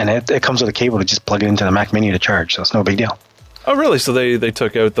 And it comes with a cable to just plug it into the Mac Mini to charge, so it's no big deal. Oh, really? So they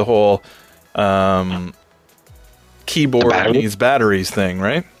took out the whole keyboard needs batteries thing,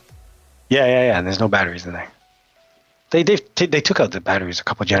 right? Yeah. And there's no batteries in there. They took out the batteries a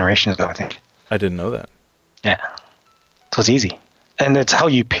couple of generations ago, I think. I didn't know that. Yeah. So it's easy. And it's how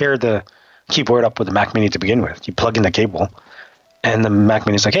you pair the keyboard up with the Mac Mini to begin with. You plug in the cable, and the Mac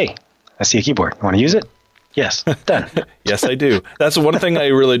Mini's like, hey, I see a keyboard. You want to use it? Yes. Done. Yes, I do. That's one thing I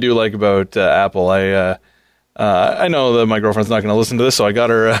really do like about Apple. I know that my girlfriend's not going to listen to this, so I got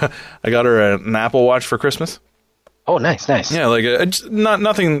her an Apple Watch for Christmas. Oh, nice. Yeah, like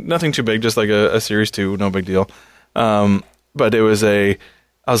nothing too big, just like a Series 2, no big deal. But it was I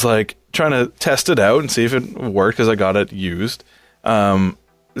was like trying to test it out and see if it worked because I got it used.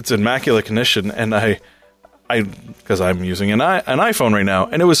 It's immaculate condition, and because I'm using an iPhone right now,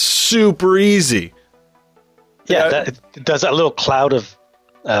 and it was super easy. Yeah, it does that little cloud of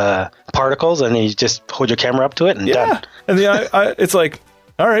particles, and you just hold your camera up to it, and done. And it's like,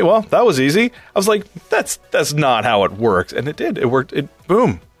 all right, well, that was easy. I was like, that's not how it works, and it did. It worked.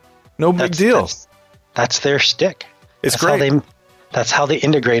 Boom, no big deal. That's their shtick. It's great. That's how they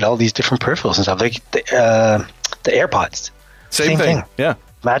integrate all these different peripherals and stuff. Like the AirPods. Same thing. Yeah.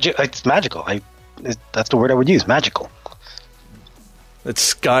 It's magical. That's the word I would use. Magical.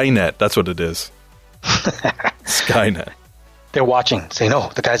 It's Skynet. That's what it is. Skynet. They're watching. Say,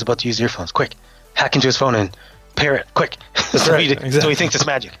 no, the guy's about to use earphones. Quick. Hack into his phone and pair it. Quick. That's right. Exactly. So he thinks it's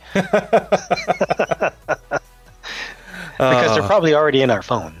magic. Because they're probably already in our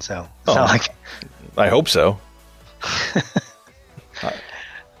phone. So it's not like... I hope so.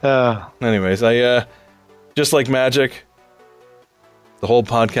 Anyways, I just like magic. The whole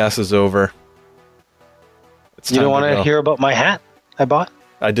podcast is over. You don't want to hear about my hat I bought?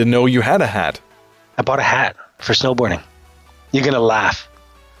 I didn't know you had a hat. I bought a hat for snowboarding. You're going to laugh.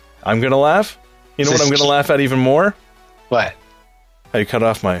 I'm going to laugh? You know what I'm going to laugh at even more? What? How you cut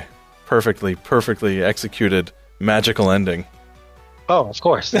off my perfectly executed magical ending. Oh, of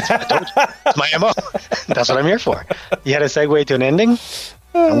course. I told you. It's my MO. That's what I'm here for. You had a segue to an ending?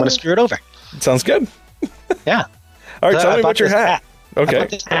 I'm going to screw it over. Sounds good. Yeah. All right, tell me about your hat. Okay.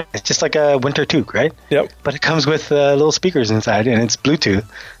 It's just like a winter toque, right? Yep. But it comes with little speakers inside, and it's Bluetooth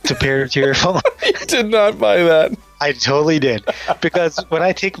to pair to your phone. You did not buy that. I totally did. Because when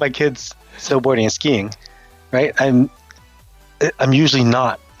I take my kids snowboarding and skiing, right, I'm usually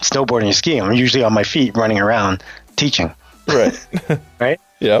not snowboarding and skiing. I'm usually on my feet running around teaching. Right. Right?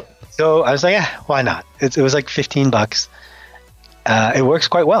 Yep. So I was like, why not? It was like $15. It works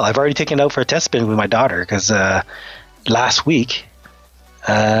quite well. I've already taken it out for a test spin with my daughter because last week,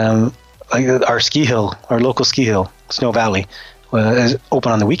 our ski hill, our local ski hill, Snow Valley, is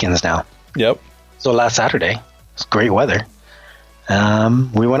open on the weekends now. Yep. So last Saturday, it's great weather.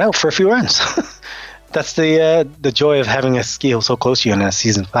 We went out for a few runs. That's the joy of having a ski hill so close to you in a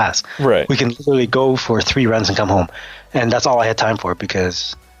season pass. Right. We can literally go for 3 runs and come home. And that's all I had time for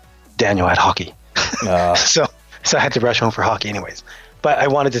because Daniel had hockey. So I had to rush home for hockey anyways. But I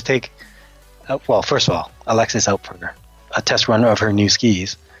wanted to take, first of all, Alexis out for a test run of her new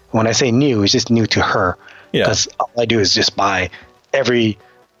skis. When I say new, it's just new to her. Because all I do is just buy every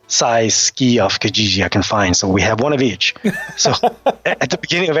size ski off Kijiji I can find. So we have one of each. So at the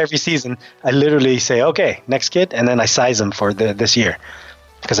beginning of every season, I literally say, okay, next kid. And then I size them for this year.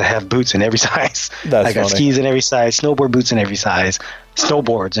 Because I have boots in every size. I got skis in every size, snowboard boots in every size,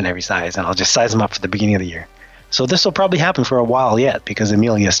 snowboards in every size. And I'll just size them up for the beginning of the year. So this will probably happen for a while yet because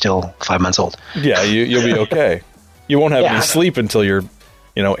Amelia is still 5 months old. Yeah, you'll be okay. You won't have any sleep until you're,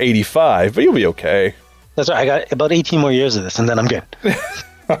 85, but you'll be okay. That's right. I got about 18 more years of this, and then I'm good.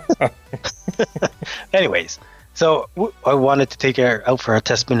 Anyways, so I wanted to take her out for a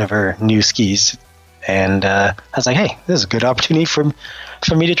test spin of her new skis. And I was like, hey, this is a good opportunity for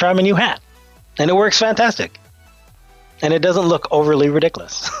me to try my new hat. And it works fantastic. And it doesn't look overly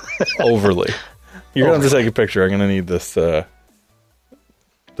ridiculous. Overly. You're going to have to take a picture. I'm going to need this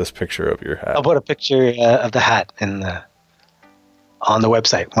picture of your hat. I'll put a picture of the hat on the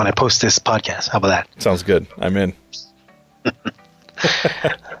website when I post this podcast. How about that? Sounds good. I'm in.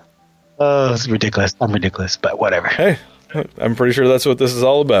 Oh, it's ridiculous. I'm ridiculous, but whatever. Hey, I'm pretty sure that's what this is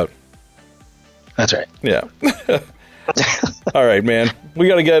all about. That's right. Yeah. All right, man. We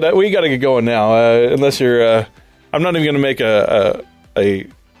gotta get going now. Unless you're, I'm not even gonna make a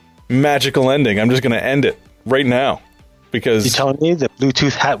magical ending. I'm just gonna end it right now because you telling me the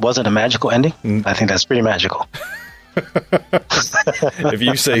Bluetooth hat wasn't a magical ending? I think that's pretty magical. If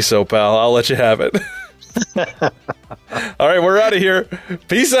you say so, pal, I'll let you have it. All right, we're out of here.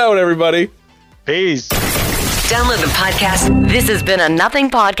 Peace out, everybody. Peace. Download the podcast. This has been a Nothing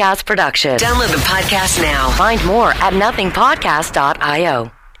Podcast production. Download the podcast now. Find more at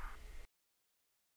nothingpodcast.io.